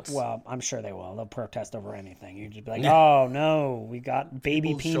 with guns. well, I'm sure they will. They'll protest over anything. You just be like, oh no, we got baby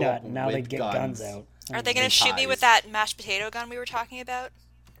People show peanut, up and now they with get guns. guns out. Are they going to shoot me with pies. that mashed potato gun we were talking about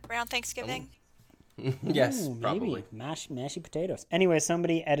around Thanksgiving? Yes, Ooh, probably. maybe mashy potatoes. Anyway,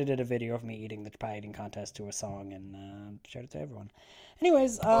 somebody edited a video of me eating the pie eating contest to a song and showed it to everyone.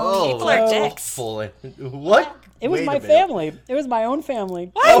 Anyways, People are so- dicks. What? It was Wait a my minute. family. It was my own family.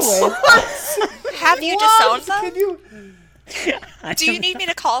 What? Anyways, Have you disowned them? Can you? Do you need me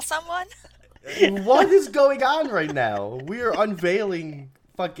to call someone? What is going on right now? We are unveiling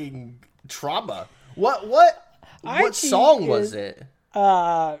fucking trauma. What Archie song was is- it?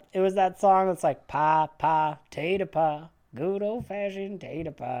 it was that song that's like pa, tater pa, good old fashioned tater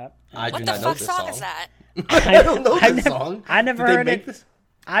pa. I do What the not know fuck this song is that? I don't know I've this never- song. I never Did they heard make it. This?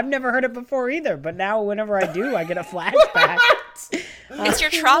 I've never heard it before either, but now whenever I do, I get a flashback. It's your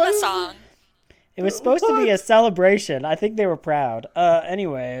trauma song. It was supposed to be a celebration. I think they were proud.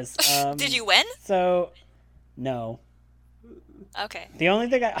 Anyways. Did you win? So, no. Okay. The only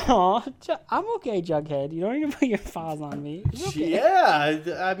thing I'm okay, Jughead. You don't need to put your paws on me. It's okay. Yeah,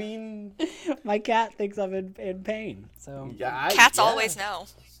 I mean, My cat thinks I'm in pain. So, yeah, Cats yeah. always know.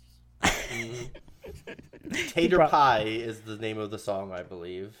 Tater Pro- Pie is the name of the song, I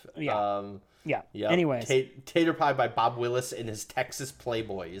believe. Yeah. yeah. Yep. Anyways, Tater Pie by Bob Willis and his Texas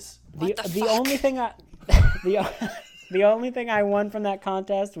Playboys. What the the fuck? only thing I the only thing I won from that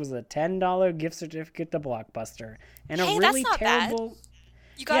contest was a $10 gift certificate to Blockbuster and Hey, a that's really not bad. terrible.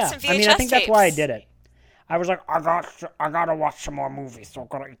 You got Yeah, some VHS I mean, I think that's why I tapes. did it. I was like, I gotta watch some more movies, so I'm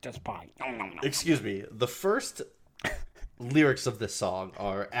gonna eat this pie. Nom, nom, nom. Excuse me. The first lyrics of this song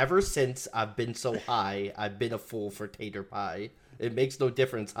are, "Ever since I've been so high, I've been a fool for tater pie. It makes no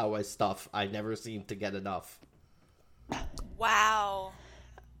difference how I stuff. I never seem to get enough." Wow.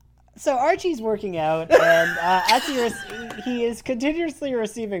 So Archie's working out, and as he is continuously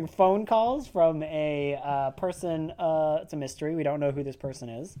receiving phone calls from a person. It's a mystery. We don't know who this person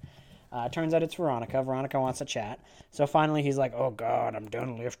is. Turns out it's Veronica. Veronica wants to chat. So finally he's like, oh God, I'm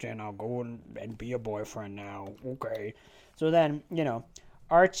done lifting. I'll go and be a boyfriend now. Okay. So then,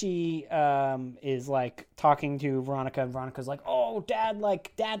 Archie is like talking to Veronica, and Veronica's like, oh, Dad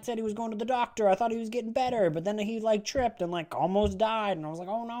said he was going to the doctor. I thought he was getting better, but then he like tripped and like almost died. And I was like,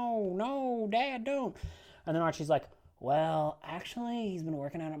 oh no, Dad, don't. And then Archie's like, well, actually, he's been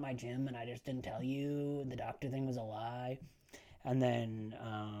working out at my gym, and I just didn't tell you. The doctor thing was a lie. And then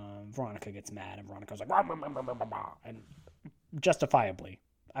Veronica gets mad, and Veronica's like, blah, blah, blah, blah, blah, blah, and justifiably.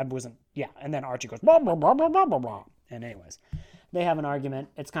 I wasn't, yeah. And then Archie goes, blah, blah, blah, blah, blah, blah, blah. And anyways, they have an argument.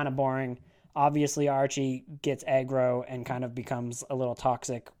 It's kind of boring. Obviously, Archie gets aggro and kind of becomes a little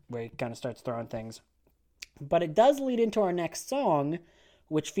toxic, where he kind of starts throwing things. But it does lead into our next song,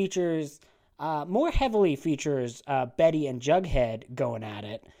 which more heavily features Betty and Jughead going at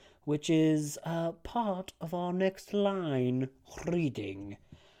it, which is part of our next line reading.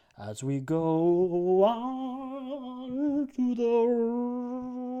 As we go on to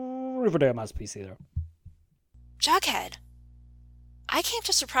the Riverdale Masterpiece Theater. Jughead, I came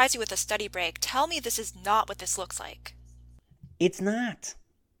to surprise you with a study break. Tell me this is not what this looks like. It's not.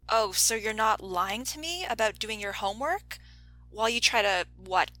 Oh, so you're not lying to me about doing your homework while you try to,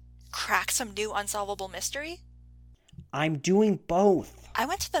 crack some new unsolvable mystery? I'm doing both. I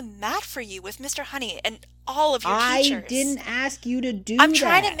went to the mat for you with Mr. Honey and all of your I teachers. didn't ask you to do I'm that.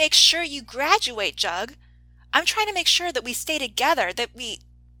 trying to make sure you graduate, Jug. I'm trying to make sure that we stay together, that we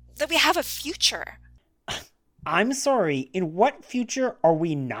have a future. I'm sorry, in what future are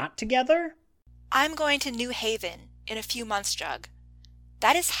we not together? I'm going to New Haven in a few months, Jug.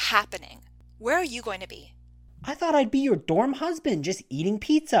 That is happening. Where are you going to be? I thought I'd be your dorm husband, just eating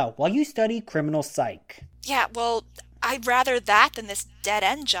pizza while you study criminal psych. Yeah, well, I'd rather that than this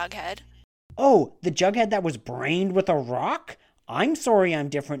dead-end Jughead. Oh, the Jughead that was brained with a rock? I'm sorry I'm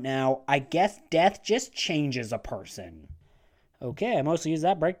different now. I guess death just changes a person. Okay, I mostly use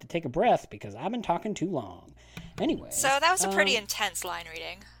that break to take a breath because I've been talking too long. Anyway. So that was a pretty intense line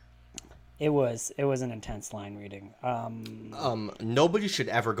reading. It was an intense line reading. Nobody should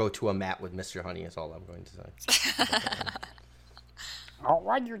ever go to a mat with Mr. Honey, is all I'm going to say. Oh,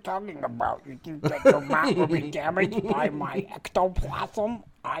 what are you talking about? You think that your mouth will be damaged by my ectoplasm?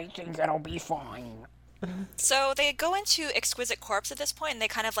 I think it'll be fine. So they go into Exquisite Corpse at this point, and they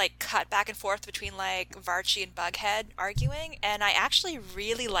kind of like cut back and forth between like Varchi and Bughead arguing, and I actually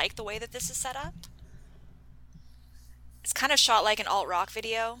really like the way that this is set up. It's kind of shot like an alt-rock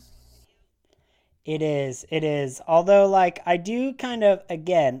video. It is. Although, like, I do kind of,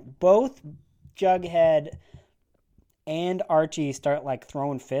 again, both Jughead and Archie start, like,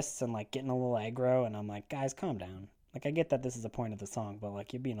 throwing fists and, like, getting a little aggro, and I'm like, guys, calm down. Like, I get that this is the point of the song, but,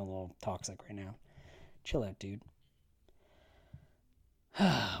 like, you're being a little toxic right now. Chill out, dude.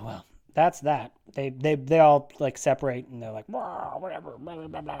 Well, that's that. They all, like, separate, and they're like, "Wah, whatever, blah, blah,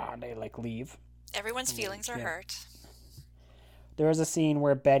 blah, blah," and they, like, leave. Everyone's feelings are hurt. There was a scene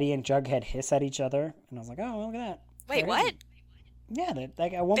where Betty and Jughead hiss at each other, and I was like, oh, look at that. Wait, Very- what? Yeah, they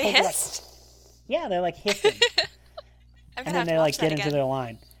like at one They point they're like, hissed? yeah, they're like hissing, I'm and gonna then have they to like watch get that into again. their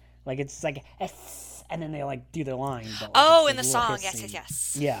line, like it's like, and then they like do their line. But, like, Oh, it's in the a little song. hiss Yes,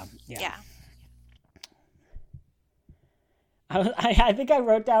 scene. yes. Yeah. Yeah. I think I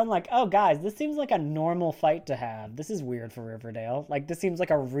wrote down like, oh guys, this seems like a normal fight to have. This is weird for Riverdale. Like this seems like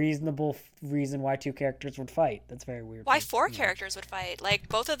a reasonable reason why two characters would fight. That's very weird. Why for- four characters would fight? Like,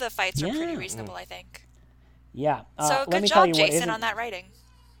 both of the fights are pretty Yeah. reasonable, I think. Yeah. So, let good me tell job, you what Jason, isn't- on that writing.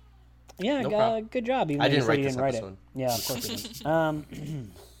 Yeah, No problem. good job. Even I though you didn't said write you this didn't write episode. it. Yeah, of course you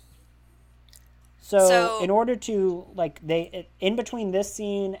didn't. So, So- in order to in between this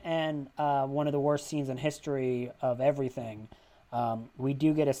scene and one of the worst scenes in history of everything, we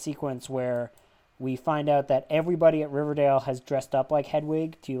do get a sequence where we find out that everybody at Riverdale has dressed up like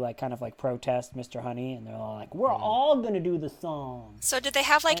Hedwig to like kind of like protest Mr. Honey, and they're all like, "We're all gonna do the song." So, did they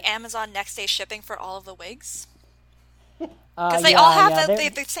have, like, Amazon next day shipping for all of the wigs? Because Because they all have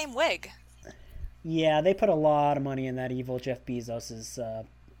the same wig. Yeah, they put a lot of money in that evil Jeff Bezos's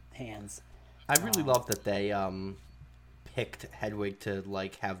hands. I really love that they picked Hedwig to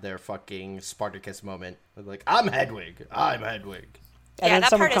like have their fucking Spartacus moment. They're like, I'm Hedwig. I'm Hedwig. And Yeah, then that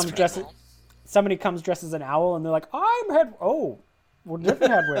someone part is comes pretty dressed. cool. Somebody comes dressed as an owl, and they're like, "I'm Hedwig." Oh, we're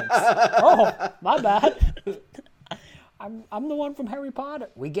different Hedwigs. Oh, my bad. I'm the one from Harry Potter.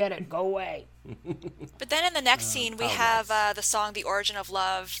 We get it. Go away. But then in the next scene, we have the song The Origin of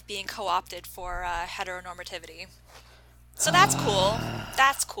Love being co-opted for heteronormativity. So that's cool.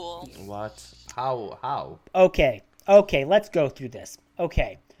 That's cool. What? How? Okay, let's go through this.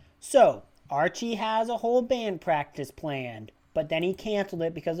 Okay, so Archie has a whole band practice planned, but then he canceled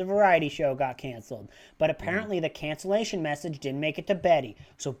it because a variety show got canceled. But apparently the cancellation message didn't make it to Betty.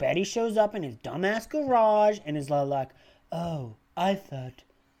 So Betty shows up in his dumbass garage and is like, "Oh, I thought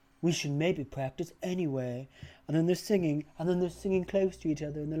we should maybe practice anyway." And then they're singing close to each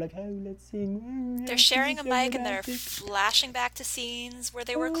other, and they're like, "Oh, let's sing." They're sharing a mic and they're flashing back to scenes where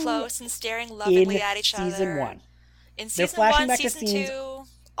they were close and staring lovingly in at each other. season 1. In They're season flashing 1, back to season scenes- 2,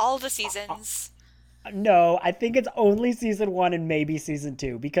 all the seasons. No, I think it's only season 1 and maybe season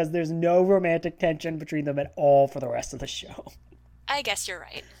 2 because there's no romantic tension between them at all for the rest of the show. I guess you're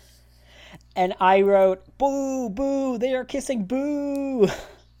right. And I wrote, "Boo, boo, they are kissing, boo."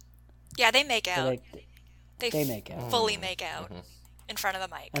 Yeah, they make So, out. like, They they make out. fully make out in front of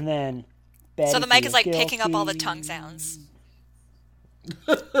the mic. and then Betty So the mic feels is like picking up all the guilty. tongue sounds.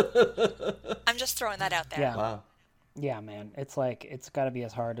 I'm just throwing that out there. Yeah, Wow. yeah, man. It's like it's got to be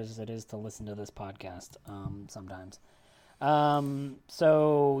as hard as it is to listen to this podcast sometimes.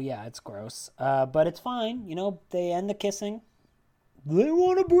 So yeah, it's gross, but it's fine. You know, they end the kissing. They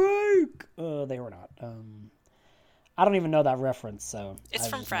want to break. They were not. I don't even know that reference, so It's I was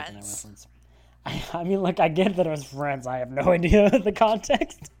from just making that Friends. reference. I mean, like, I get that it was Friends. I have no idea the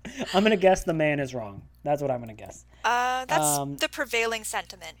context. I'm gonna guess the man is wrong. That's what I'm gonna guess. That's the prevailing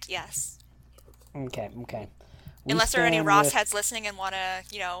sentiment, yes. Okay. We Unless there are any stand Ross with- heads listening and want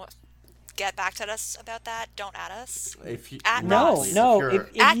to, get back to us about that, don't add us. If you At No, Ross. no. If you're-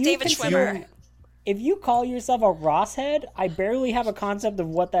 If At you David consider- Schwimmer. If you call yourself a Ross head, I barely have a concept of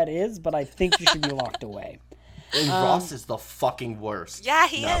what that is, but I think you should be locked away. And Ross is the fucking worst. Yeah,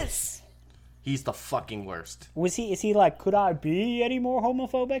 he No, is. He's the fucking worst. Is he like, could I be any more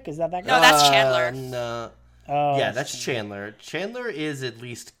homophobic? Is that No, guy? that's Chandler. No. Oh, Yeah, that's Chandler. Chandler is at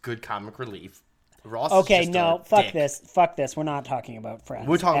least good comic relief. Ross okay, is just no, a fuck dick. this. Fuck this. We're not talking about Friends.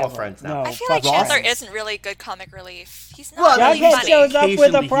 We're talking about ever. Friends now. No, I feel fuck like Chandler Friends. isn't really good comic relief. He's Well, not no, really Jughead funny. shows up with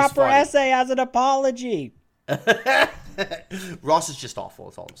Occasionally a he's proper funny. essay as an apology. Ross is just awful,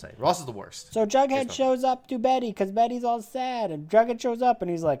 that's all I'm saying. Ross is the worst. So Jughead shows up to Betty because Betty's all sad, and Jughead shows up and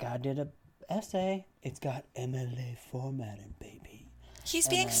he's like, "I did a essay. It's got MLA formatting, baby." He's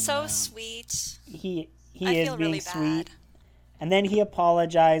being so sweet. He I is feel being really sweet, bad. and then he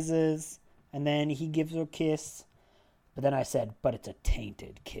apologizes, and then he gives her a kiss. But then I said, "But it's a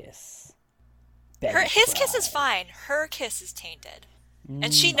tainted kiss." Betty His kiss is cried. fine. Her kiss is tainted.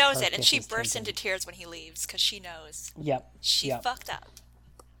 And she knows her it, and kiss she is bursts tainted. into tears when he leaves because she knows Yep. she yep. fucked up.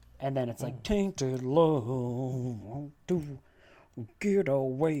 And then it's like, tainted love, won't do. Get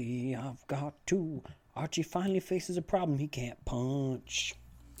away, I've got to. Archie finally faces a problem he can't punch.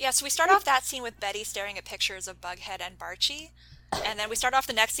 Yeah, so we start off that scene with Betty staring at pictures of Bughead and Barchi. And then we start off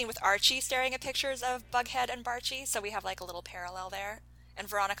the next scene with Archie staring at pictures of Bughead and Barchi. So we have like a little parallel there. And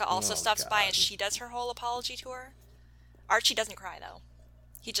Veronica also stops by and she does her whole apology tour. Archie doesn't cry though.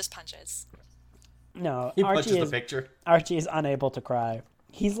 He just punches. No, He punches Archie the is, picture. Archie is unable to cry.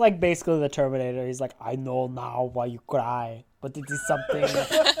 He's like basically the Terminator. He's like, "I know now why you cry, but it is something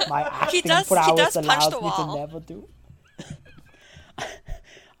my acting does prowess punch allows the me to wall. never do."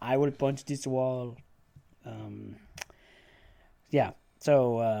 I will punch this wall. Yeah.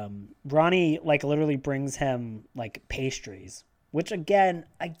 So Ronnie like literally brings him like pastries, which again,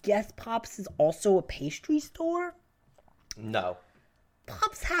 I guess Pops is also a pastry store. No.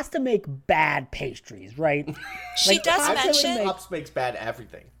 Pops has to make bad pastries, right? She does Pops mention doesn't make- Pops makes bad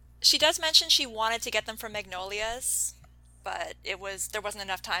everything. she does mention she wanted to get them from Magnolia's, but there wasn't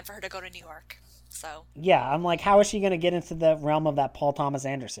enough time for her to go to New York. So Yeah, I'm like, how is she going to get into the realm of that Paul Thomas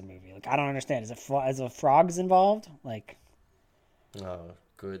Anderson movie? Like, I don't understand. Is it frogs involved? Like, Oh,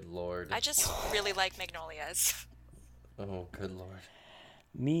 good lord. I just really like Magnolia's. Oh, good lord.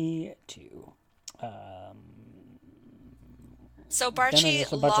 me too. So there's Barchi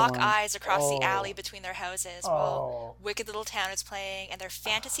just a bunch of lock lines. eyes across the alley between their houses while Wicked Little Town is playing, and they're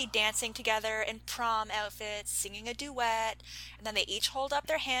fantasy dancing together in prom outfits, singing a duet, and then they each hold up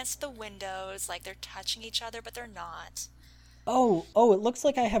their hands to the windows like they're touching each other, but they're not. Oh, it looks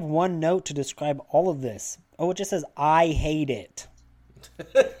like I have one note to describe all of this. Oh, it just says, I hate it.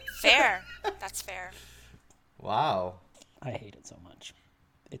 Fair. That's fair. Wow. I hate it so much.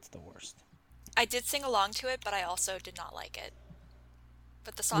 It's the worst. I did sing along to it, but I also did not like it.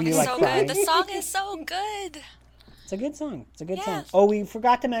 But the song you, is like, so crying? good. The song is so good. It's a good song. It's a good Yeah. song. Oh, we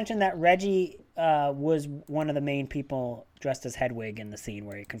forgot to mention that Reggie was one of the main people dressed as Hedwig in the scene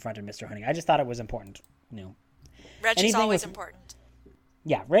where he confronted Mr. Honey. I just thought it was important. You know, Reggie's Anything always with- important.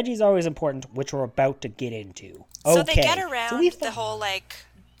 yeah, Reggie's always important, which we're about to get into. So they Okay. get So around we the whole, like,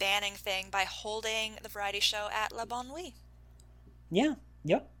 banning thing by holding the variety show at La Bonne Nuit. Yeah,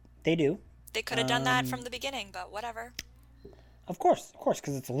 yep, they do. They could have done that from the beginning, but whatever. Of course,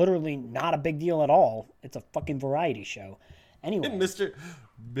 because it's literally not a big deal at all. It's a fucking variety show. Anyway, Mr.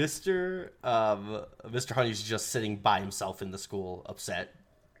 Honey's just sitting by himself in the school, upset.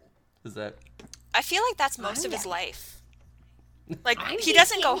 Is that? I feel like that's most of his life. Like, I'm he just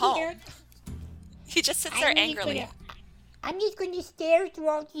doesn't go sitting home. here. He just sits there I'm just angrily. gonna- I'm just going to stare through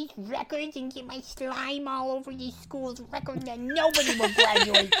all these records and get my slime all over these schools' records, and nobody will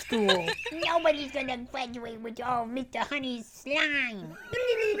graduate school. Nobody's going to graduate with all Mr. Honey's slime.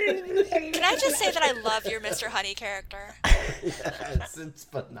 Can I just say that I love your Mr. Honey character? Yes, it's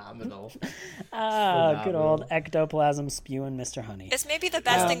phenomenal. good old ectoplasm spewing Mr. Honey. It's maybe the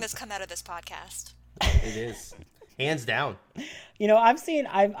best thing that's come out of this podcast. It is. Hands down. You know,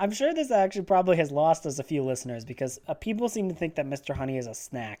 I'm sure this actually probably has lost us a few listeners because people seem to think that Mr. Honey is a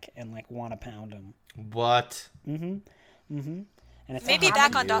snack and like want to pound him. What? And it's Maybe not-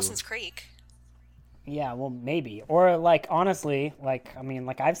 back on Dawson's Creek. Yeah, well, maybe. Or like honestly, like I mean,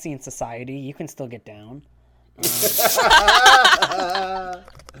 like I've seen Society. You can still get down.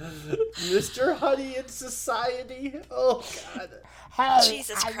 Mr. Honey in Society? Oh, God. Hey,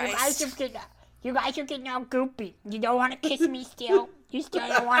 Jesus you Christ. guys are getting all goopy. You don't want to kiss me still? You still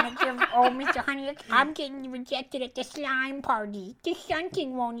don't want to give old Mr. Honey I'm getting rejected at the slime party. The Sun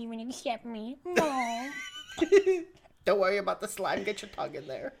King won't even accept me. No. Don't worry about the slime. Get your tongue in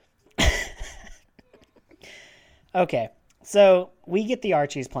there. Okay, so we get the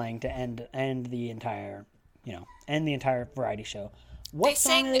Archies playing to end the entire variety show. What They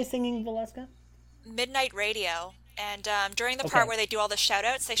song sing- are they singing, Valeska? Midnight Radio. And during the Okay. part where they do all the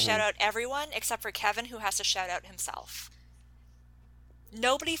shout-outs, they shout out everyone except for Kevin, who has to shout out himself.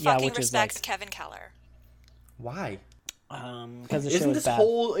 Nobody Yeah, fucking which is respects like- Kevin Keller. Why? Because the show Isn't is this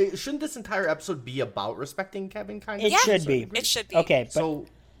bad. shouldn't this entire episode be about respecting Kevin, kind of? It Yeah. should be. It should be. Okay, but So,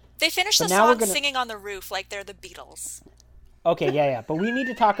 They finish the But now we're song gonna- singing on the roof like they're the Beatles. okay, yeah. But we need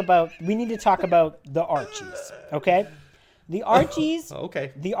to talk about the Archies. Okay, the Archies.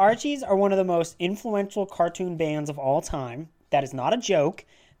 okay. The Archies are one of the most influential cartoon bands of all time. That is not a joke.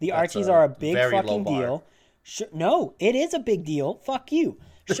 The That's Archies a are a big very low fucking bar. deal. No, it is a big deal. Fuck you.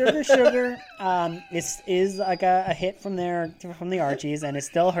 Sugar Sugar is like a hit from the Archies and is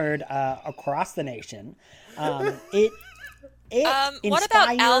still heard across the nation. It What about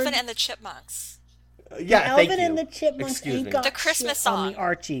inspired- Alvin and the Chipmunks? Yeah, thank Alvin you. and the Chipmunks Excuse ain't me. got The Christmas shit on song. the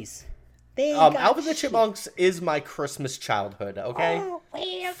Archies. They got Alvin the shit. Chipmunks is my Christmas childhood, okay? Oh,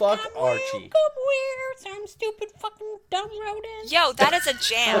 welcome, Fuck Archie. welcome, where some stupid fucking dumb rodent. Yo, that is a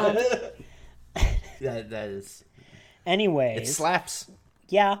jam. Yeah, that is. Anyways, It slaps.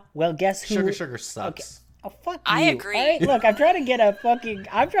 yeah. Well, guess who? Sugar Sugar sucks. Oh, fuck I you. agree. All right, look, I'm trying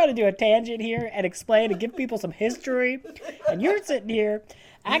to do a tangent here and explain and give people some history, and you're sitting here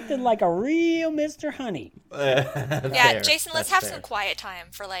acting like a real Mr. Honey. Yeah, Jason, let's That's have fair. some quiet time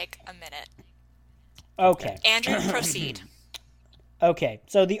for like a minute. Okay. Andrew, proceed. Okay,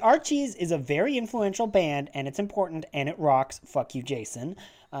 so the Archies is a very influential band, and it's important, and it rocks. Fuck you, Jason.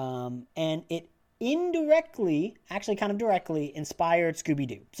 And indirectly, actually kind of directly, inspired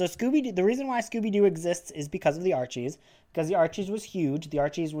Scooby-Doo. So Scooby-Doo, the reason why Scooby-Doo exists is because of the Archies, because the Archies was huge. The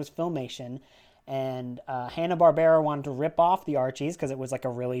Archies was Filmation, and Hanna-Barbera wanted to rip off the Archies because it was like a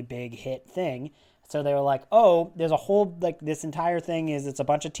really big hit thing. So they were like, oh, there's a whole, like, this entire thing is it's a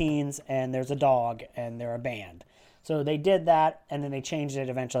bunch of teens and there's a dog and they're a band. So they did that, and then they changed it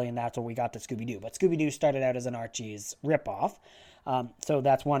eventually, and that's what we got to Scooby-Doo. But Scooby-Doo started out as an Archie's ripoff. So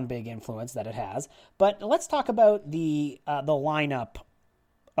that's one big influence that it has. But let's talk about the lineup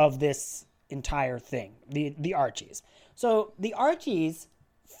of this entire thing, the Archies. So the Archies,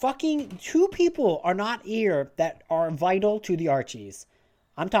 fucking two people are not here that are vital to the Archies.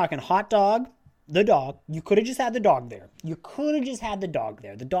 I'm talking Hot Dog, the dog. You could have just had the dog there. You could have just had the dog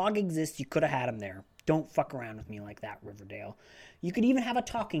there. The dog exists. You could have had him there. Don't fuck around with me like that, Riverdale. You could even have a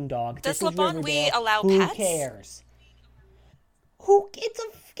talking dog. Does This is Le Bon Riverdale. Oui allow Who pets? cares? It's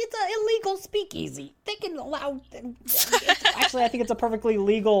a illegal speakeasy. They can allow. Actually, I think it's a perfectly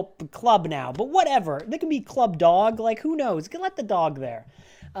legal club now. But whatever. They can be club dog. Like, who knows? You can let the dog there.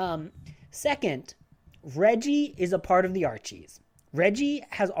 Second, Reggie is a part of the Archies. Reggie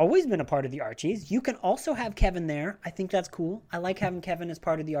has always been a part of the Archies. You can also have Kevin there. I think that's cool. I like having Kevin as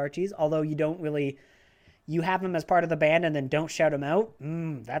part of the Archies, although you don't really... You have him as part of the band and then don't shout him out?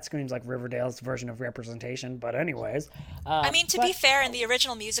 That screams like Riverdale's version of representation. But anyways... I mean, to be fair, in the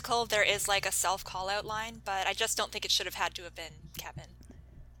original musical, there is like a self-call-out line, but I just don't think it should have had to have been Kevin.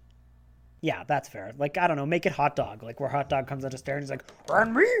 Yeah, that's fair. Like, I don't know, make it Hot Dog. Like, where Hot Dog comes out of stairs and he's like,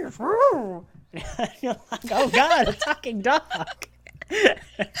 "And me, woo!" You're like, oh God, a talking dog.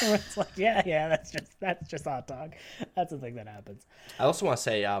 It's like, yeah, that's just Hot Dog. That's the thing that happens. I also want to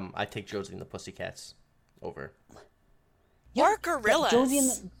say, I take Josie and the Pussycats over. Or gorillas. Josie and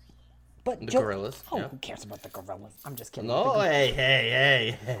the Gorillas. Oh, yeah. who cares about the gorillas? I'm just kidding. No,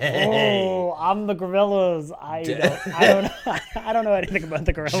 hey. Oh, I'm the gorillas. I don't know anything about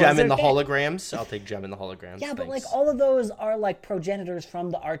the gorillas. Gem and the Okay. holograms. I'll take Gem and the holograms. Yeah, but like thanks. all of those are like progenitors from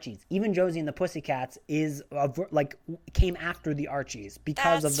the Archies. Even Josie and the Pussycats is like came after the Archies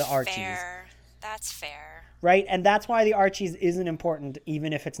because of the Archies, Fair. That's fair. right? And that's why the Archies isn't important,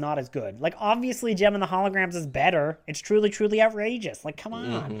 even if it's not as good. Like obviously, Gem and the Holograms is better. It's truly outrageous. Like come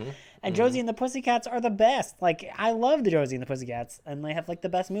on. And Josie and the Pussycats are the best. Like I love the Josie and the Pussycats, and they have like the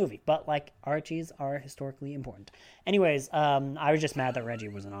best movie. But like Archies are historically important. Anyways, I was just mad that Reggie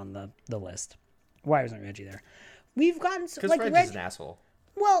wasn't on the list. Why wasn't Reggie there? We've gotten Because like Reggie's an asshole.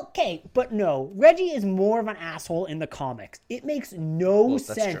 Well, okay, but no. Reggie is more of an asshole in the comics. It makes no that's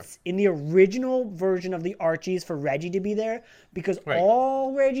sense true. in the original version of the Archies for Reggie to be there because Right.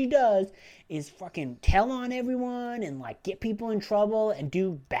 all Reggie does is fucking tell on everyone and like get people in trouble and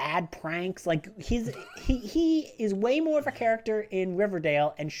do bad pranks. Like he is way more of a character in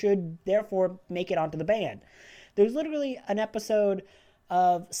Riverdale and should therefore make it onto the band. There's literally an episode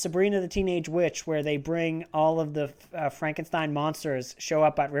of Sabrina the Teenage Witch where they bring all of the Frankenstein monsters show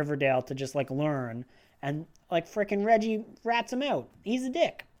up at Riverdale to just like learn, and like frickin' Reggie rats him out. He's a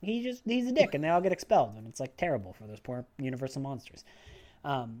dick. He's a dick, and they all get expelled, and it's like terrible for those poor Universal monsters.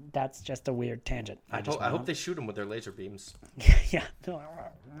 That's just a weird tangent. I hope they shoot him with their laser beams. Yeah.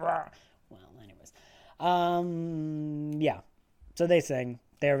 Well, anyways, yeah. So they sing.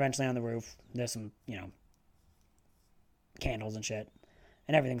 They're eventually on the roof. There's some, candles and shit.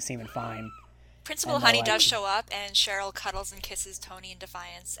 And everything's seeming fine. Principal And Honey they're does like- show up, and Cheryl cuddles and kisses Tony in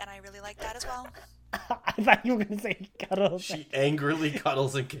defiance, and I really like that as well. I thought you were going to say cuddles. She angrily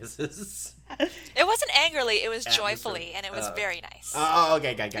cuddles and kisses. It wasn't angrily, it was joyfully, and it was very nice. Oh,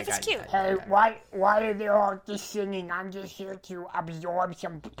 okay, It was cute. Hey, why are they all just singing? I'm just here to absorb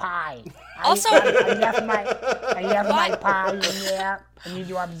some pie. Also- I left my pie in there. I need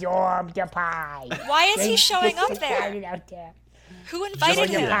to absorb the pie. Why is he showing up Just there? started out there. Who invited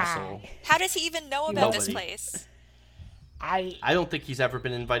You him? asshole. How does he even know about this Nobody. place? I I don't think he's ever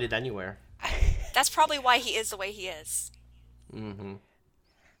been invited anywhere. That's probably why he is the way he is.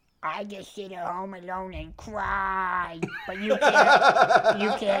 I just sit at home alone and cry. But you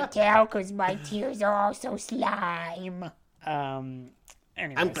can't tell because my tears are also slime.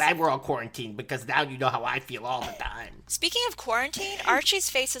 Anyways. I'm glad we're all quarantined because now you know how I feel all the time. Speaking of quarantine, Archie's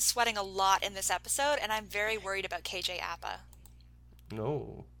face is sweating a lot in this episode, and I'm very worried about KJ Appa.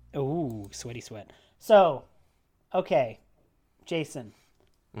 No. Ooh, sweaty sweat. So, okay, Jason.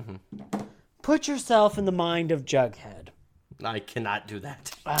 Put yourself in the mind of Jughead. I cannot do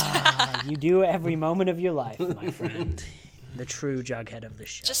that. You do every moment of your life, my friend. The true Jughead of the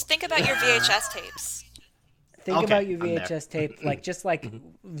show. Just think about your VHS tapes. think Okay, about your I'm there. VHS tape, like just like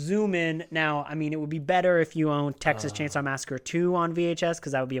zoom in. Now, I mean, it would be better if you owned Texas Chainsaw Massacre 2 on VHS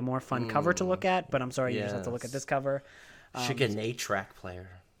because that would be a more fun cover to look at. But I'm sorry, you just have to look at this cover. Should get an 8-track player.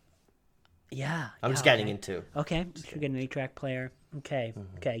 Yeah, I'm just yeah, getting okay. into. Okay, should get an 8-track player. Okay,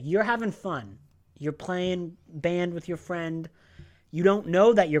 okay, you're having fun. You're playing band with your friend. You don't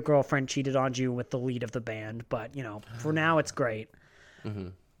know that your girlfriend cheated on you with the lead of the band, but you know, for now it's great.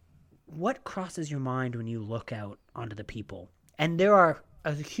 What crosses your mind when you look out onto the people? And there are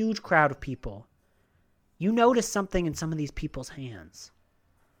a huge crowd of people. You notice something in some of these people's hands.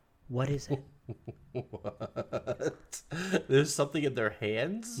 What is it? What? There's something in their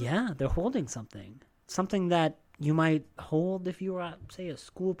hands? Yeah, they're holding something. Something that you might hold if you were at, say, a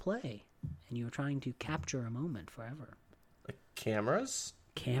school play and you were trying to capture a moment forever. Like cameras?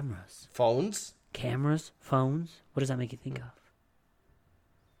 Cameras. Phones? Cameras? Phones? What does that make you think of?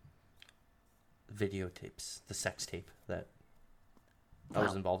 Videotapes. The sex tape that I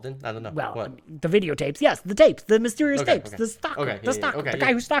was involved in? I don't know. Well, What? I mean, the videotapes. Yes, the tapes. The mysterious Okay, tapes. okay. The stalker. Okay, the yeah, stalker. okay, the guy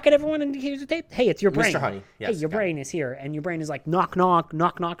yeah. who's stalking everyone and here's the tape. Hey, it's your brain. Mr. Honey. Yes, hey, your got brain is here. And your brain is like, knock, knock,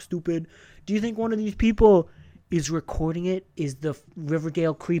 knock, knock, stupid. Do you think one of these people is recording it? Is the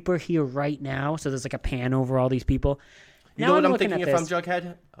Riverdale creeper here right now? So there's like a pan over all these people. You Now know what I'm looking thinking at if I'm this.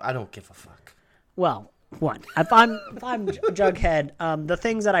 Jughead? I don't give a fuck. Well, one. If I'm Jughead, the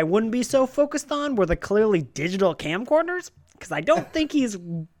things that I wouldn't be so focused on were the clearly digital camcorders, because I don't think he's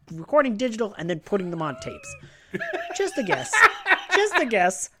recording digital and then putting them on tapes. Just a guess. Just a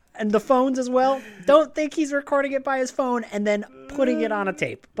guess. And the phones as well. Don't think he's recording it by his phone and then putting it on a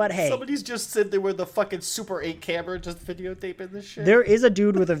tape. But hey, Somebody's just sitting there with the fucking Super 8 camera just videotaping this shit. there is a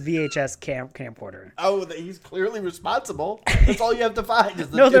dude with a VHS camcorder. Oh, he's clearly responsible. That's all you have to find. Is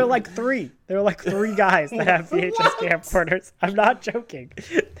the No, they're dude. like three. There are like three guys that have VHS camcorders. I'm not joking.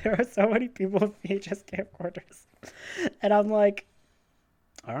 There are so many people with VHS camcorders. And I'm like,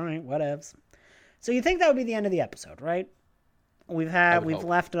 all right, whatevs. So you think that would be the end of the episode, right? We've would hope.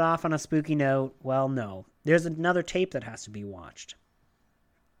 left it off on a spooky note. Well, no. There's another tape that has to be watched.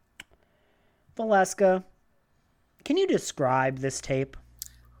 Valeska, can you describe this tape?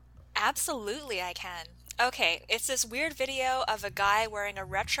 Absolutely, I can. Okay, it's this weird video of a guy wearing a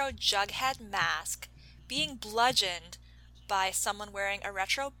retro Jughead mask being bludgeoned by someone wearing a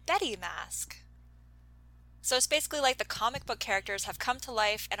retro Betty mask. So it's basically like the comic book characters have come to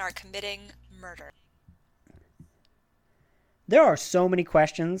life and are committing murder. There are so many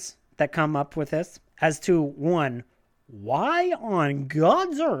questions that come up with this as to, one, why on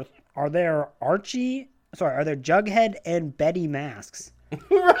God's earth are there Jughead and Betty masks? In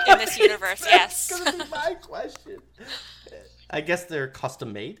this universe, yes. That's gonna be my question. I guess they're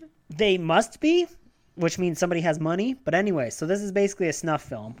custom made. They must be, which means somebody has money. But anyway, so this is basically a snuff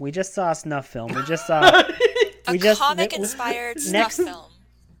film. We just saw a snuff film. We just saw... A comic-inspired snuff film.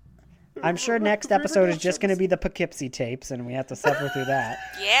 I'm sure next episode is just going to be the Poughkeepsie tapes, and we have to suffer through that.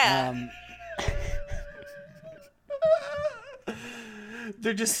 Yeah.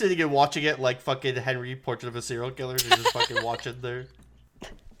 They're just sitting and watching it like fucking Henry, Portrait of a Serial Killer. They're just fucking watching their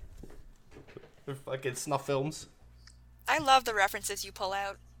fucking snuff films. I love the references you pull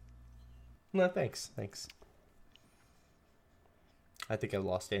out. No, thanks. I think I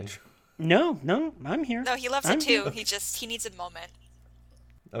lost Andrew. No, I'm here. No, he loves I'm it too. here. He needs a moment.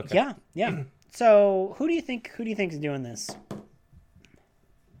 Okay. Yeah. So who do you think is doing this?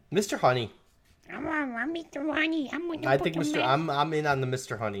 Mr. Honey. I'm Mr. Honey. I'm gonna I put think the Mr. I'm in on the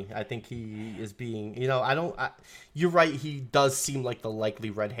Mr. Honey. I think he is being, you're right, he does seem like the likely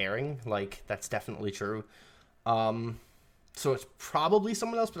red herring. Like, that's definitely true. So it's probably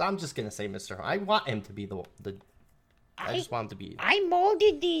someone else, but I'm just going to say Mr. Honey. I want him to be I just want him to be. I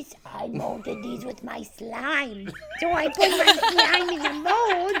molded these with my slime. So I put my slime in a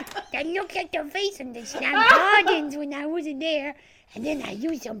mold that looks like the face of the Snap Gardens when I wasn't there. And then I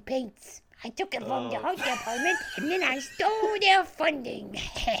used some paints. I took it from the art department, and then I stole their funding.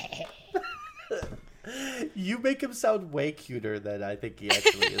 You make him sound way cuter than I think he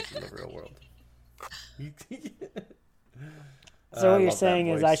actually is in the real world. So what you're love that saying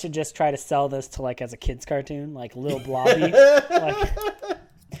is I voice. should just try to sell this to like as a kid's cartoon, like Lil Blobby. Like,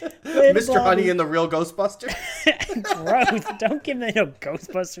 Mr. Honey and the Real Ghostbusters? Gross. Don't give me no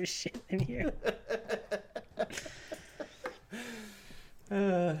Ghostbusters shit in here.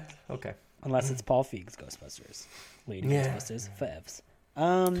 Okay. Unless it's Paul Feig's Ghostbusters. Lady Yeah. Ghostbusters,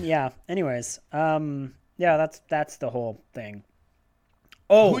 Fevs. Yeah. Anyways. Yeah, that's the whole thing.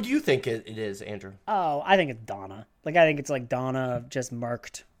 Oh. Who do you think it is, Andrew? Oh, I think it's Donna. Like, I think it's like Donna just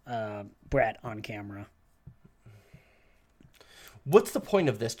murked Brett on camera. What's the point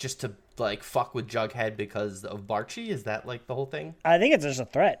of this? Just to like fuck with Jughead because of Barchi? Is that like the whole thing? I think it's just a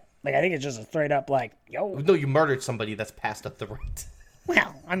threat. Like, I think it's just a straight up like, yo. No, you murdered somebody. That's past a threat.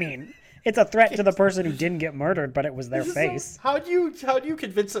 Well, I mean, it's a threat to the person who didn't get murdered, but it was their face. How do you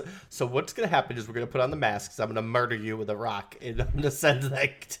convince? So what's gonna happen is we're gonna put on the masks. I'm gonna murder you with a rock, and I'm gonna send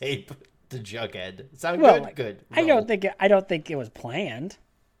that tape to Jughead. Sound Well, good? like, Good. I don't think it was planned.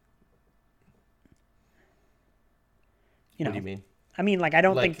 You know, What do you mean? I mean, like, I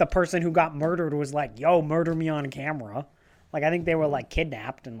don't think Like- the person who got murdered was like, yo, murder me on camera. Like, I think they were, like,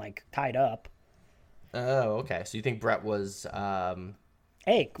 kidnapped and, like, tied up. Oh, okay. So you think Brett was?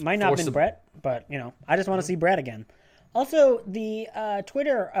 Hey, might not have been Forcible. Brett, but, you know, I just want to see Brett again. Also, the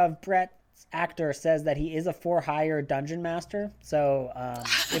Twitter of Brett's actor says that he is a for-hire dungeon master. So,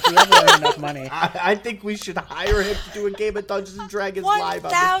 if we ever earn enough money... I think we should hire him to do a game of Dungeons and Dragons live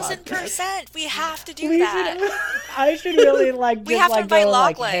on this podcast. 1000%. We have to do We that. should, I should really like We just have to like invite go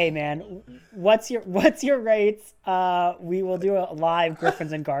like, Lachlan. hey man, what's your rates? We will do a live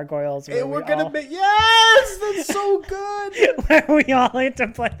Griffins and Gargoyles where, And we're we gonna all, make yes, that's so good. where we all need to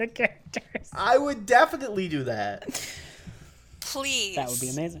play the characters. I would definitely do that. Please. That would be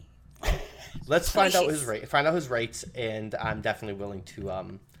amazing. Let's find out Please. his rate. Find out his rates, and I'm definitely willing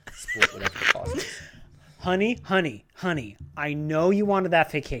to split whatever the cost is. Honey, I know you wanted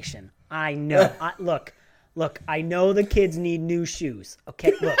that vacation. I know. Look, I know the kids need new shoes.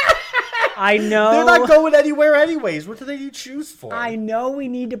 Okay, look. I know. They're not going anywhere anyways. What do they need shoes for? I know we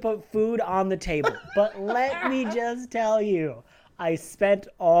need to put food on the table, but let me just tell you, I spent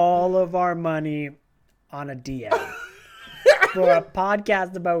all of our money on a DM for a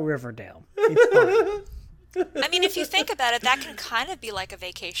podcast about Riverdale. It's fine. I mean, if you think about it, that can kind of be like a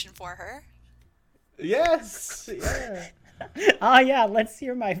vacation for her. Yes. Yeah. Oh yeah, let's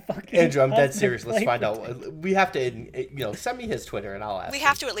hear my fucking. Andrew, I'm dead husband serious. Let's play find with out. We have to, send me his Twitter, and I'll ask. We him.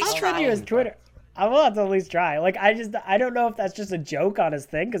 have to at least I'll try. send you his Twitter. I will have to at least try. Like, I don't know if that's just a joke on his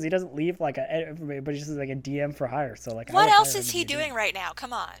thing because he doesn't leave like but he's just like a DM for hire. So like, I What would else hire is him he to be a doing right now?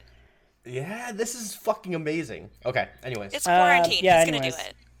 Come on. Yeah, this is fucking amazing. Okay. Anyways, It's quarantine. yeah, He's going to anyways. do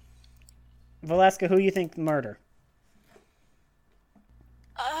it. DM. Valeska, who you think murder?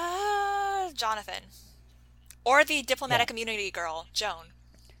 Jonathan. Or the diplomatic immunity girl, Joan.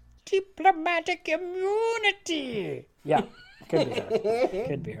 Diplomatic immunity. Yeah, could be her.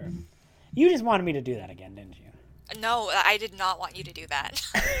 Could be her. You just wanted me to do that again, didn't you? No, I did not want you to do that.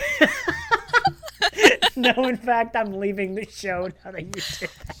 No, in fact, I'm leaving the show now that you did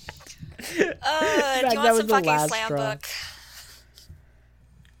that. Do you that want was some the fucking last slam straw. book?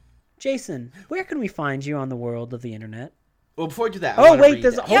 Jason, where can we find you on the world of the internet? well, before we do that, I Oh wanna wait, read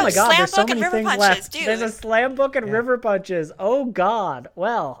there's it. oh my god, Slam there's so Book and many River things Punches, left. dude. There's a slam book and river punches. Oh god.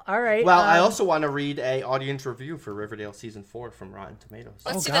 Well, all right. Well, I also want to read a audience review for Riverdale season 4 from Rotten Tomatoes.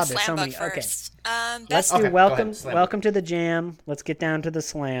 Let's do God, the there's so slam book many. Okay. first. let's Best, do Okay, go welcome ahead, slam welcome to the jam. Let's get down to the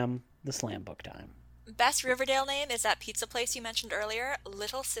slam book time. best Riverdale name is that pizza place you mentioned earlier,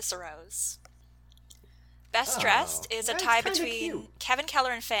 Little Cicero's. Best dressed is a that's tie kinda between cute. Kevin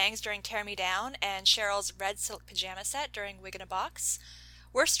Keller and Fangs during Tear Me Down and Cheryl's red silk pajama set during Wig in a Box.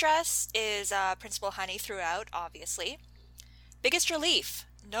 Worst dressed is Principal Honey throughout, obviously. Biggest relief,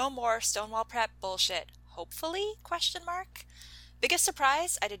 no more Stonewall Prep bullshit. Hopefully? Question mark. Biggest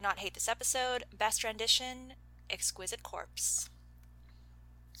surprise, I did not hate this episode. Best rendition, Exquisite Corpse.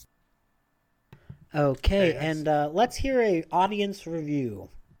 Okay, Very nice. and let's hear a audience review.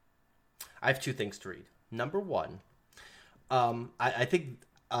 I have two things to read. Number one, I think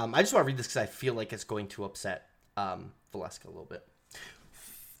I just want to read this because I feel like it's going to upset Valeska a little bit.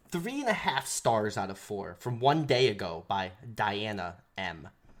 3.5 stars out of 4 from One Day Ago by Diana M.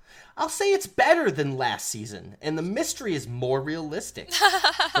 I'll say it's better than last season, and the mystery is more realistic.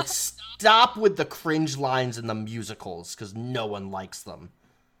 But stop with the cringe lines in the musicals, because no one likes them.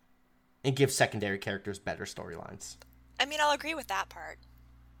 And give secondary characters better storylines. I mean, I'll agree with that part.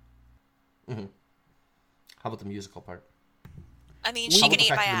 How about the musical part? I mean, How she about can the eat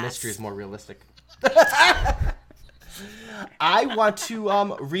fact my that the ass. mystery is more realistic? I want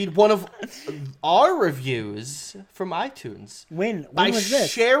to read one of our reviews from iTunes. When By was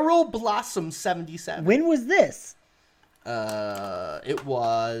this? Cheryl Blossom 77. When was this? It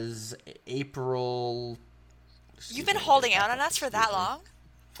was April. You've been holding out on us for that long?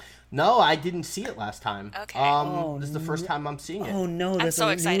 No, I didn't see it last time. Okay. This is the first time I'm seeing it. Oh no, there's so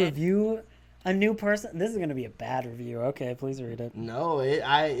a excited. new review. A new person. This is gonna be a bad review. Okay, please read it. No, it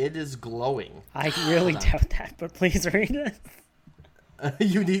is glowing. I really doubt that, but please read it. Do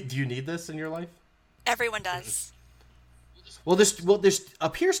you need this in your life? Everyone does. Well, there's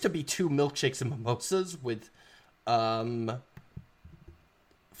appears to be 2 milkshakes and mimosas with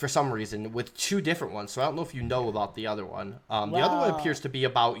for some reason with 2 different ones. So I don't know if you know about the other one. The other one appears to be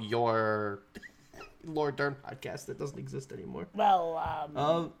about your Laura Dern podcast that doesn't exist anymore.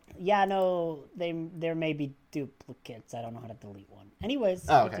 Well, yeah, no, there may be duplicates. I don't know how to delete one. Anyways,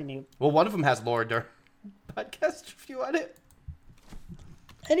 continue. Well, one of them has Laura Dern podcast review on it.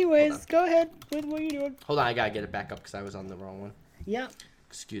 Anyways, go ahead with what you're doing. Hold on, I gotta get it back up because I was on the wrong one. Yeah.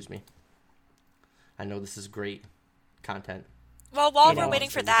 Excuse me. I know this is great content. Well, while we're waiting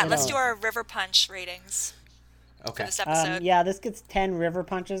for that, let's do our River Punch ratings Okay. for this episode. Yeah, this gets 10 river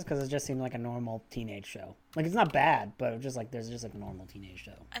punches because it just seemed like a normal teenage show. Like, it's not bad, but just like there's just like a normal teenage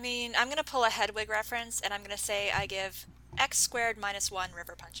show. I mean, I'm going to pull a Hedwig reference, and I'm going to say I give x squared minus 1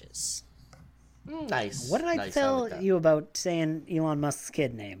 river punches. Nice. What did I tell you about saying Elon Musk's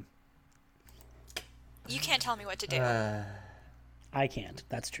kid name? You can't tell me what to do. I can't.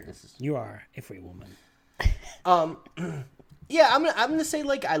 That's true. You are a free woman. Yeah, I'm gonna say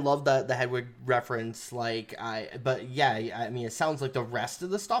like I love the Hedwig reference, but yeah, I mean it sounds like the rest of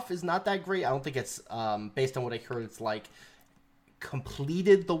the stuff is not that great. I don't think it's based on what I heard, it's like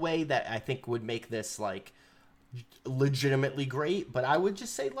completed the way that I think would make this like legitimately great. But I would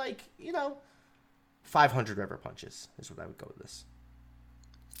just say 500 river punches is what I would go with this.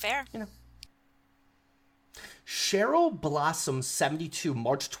 Fair. Cheryl Blossom 72,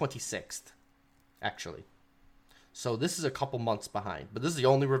 March 26th, actually. So this is a couple months behind, but this is the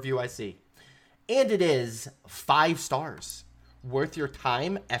only review I see. And it is 5 stars. Worth your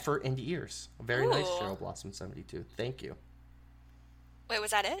time, effort, and ears. Very nice, Cheryl Blossom 72. Thank you. Wait,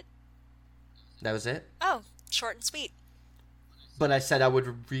 was that it? That was it? Oh, short and sweet. But I said I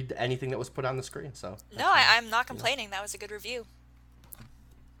would read anything that was put on the screen, so. No, I'm not complaining. That was a good review.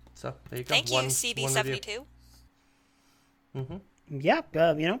 So, there you go. Thank you, CB72. Mm-hmm. Yeah,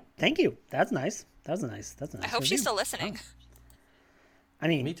 thank you. That's nice. That's a nice I hope she's still listening. I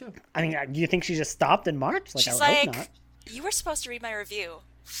mean, me too. I mean, do you think she just stopped in March? Like, She's I would hope not. You were supposed to read my review.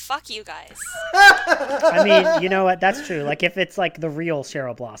 Fuck you guys. I mean, you know what? That's true. Like, if it's like the real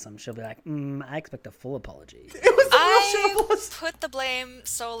Cheryl Blossom, she'll be like, I expect a full apology. It was the real I Cheryl Blossom. put the blame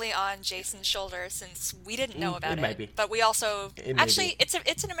solely on Jason's shoulders since we didn't know about it. Might be. But we also It may actually be.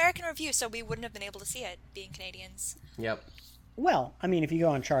 it's an American review, so we wouldn't have been able to see it being Canadians. Yep. Well, I mean, if you go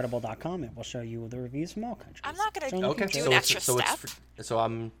on Chartable.com, it will show you the reviews from all countries. I'm not gonna So you Okay. can do choose. an extra step. So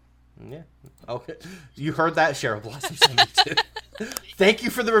I'm. Yeah. Okay. You heard that, Cheryl Blossom 72. Thank you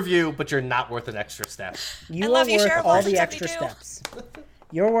for the review, but you're not worth an extra step. You I are love you, worth Cheryl all Blossom the extra 72. steps.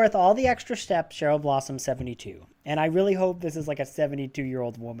 You're worth all the extra steps, Cheryl Blossom 72. And I really hope this is like a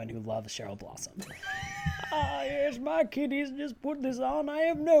 72-year-old woman who loves Cheryl Blossom. Yes, my kitties just put this on. I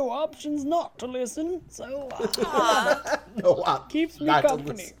have no options not to listen. So, No, keeps me not to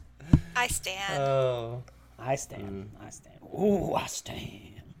company. listen. I stand. Oh. I stand. I stand. Ooh, I stand.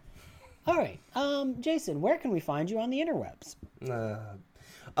 All right. Jason, where can we find you on the interwebs?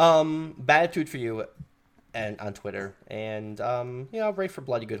 Batitude for you, and on Twitter, and rate for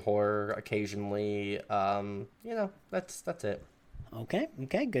Bloody Good Horror occasionally. That's it. Okay,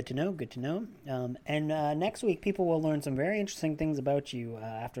 good to know. And next week, people will learn some very interesting things about you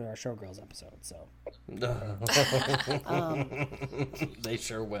after our Showgirls episode. So, They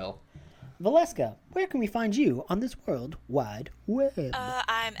sure will. Valeska, where can we find you on this world wide web?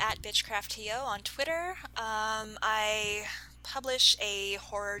 I'm at BitchcraftTO on Twitter. I publish a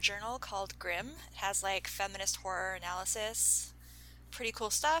horror journal called Grim. It has like feminist horror analysis. Pretty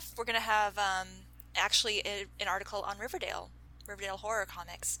cool stuff. We're going to have actually an article on Riverdale horror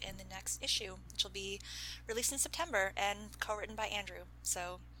comics in the next issue, which will be released in September and co-written by Andrew.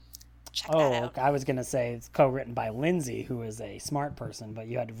 So check that out. I was gonna say it's co-written by Lindsay, who is a smart person, but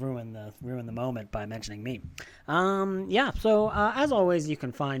you had to ruin the moment by mentioning me. So as always, you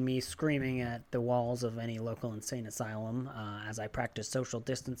can find me screaming at the walls of any local insane asylum as I practice social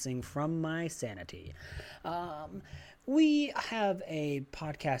distancing from my sanity. We have a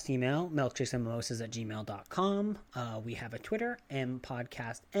podcast email, milkshakesandmimosas@gmail.com. We have a Twitter,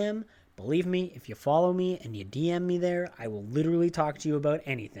 mpodcastm. Believe me, if you follow me and you DM me there, I will literally talk to you about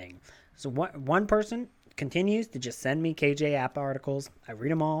anything. So one person continues to just send me KJ Appa articles. I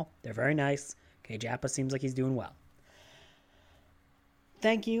read them all. They're very nice. KJ Appa seems like he's doing well.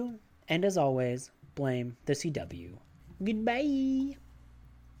 Thank you, and as always, blame the CW. Goodbye.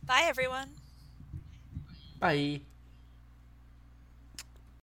 Bye, everyone. Bye.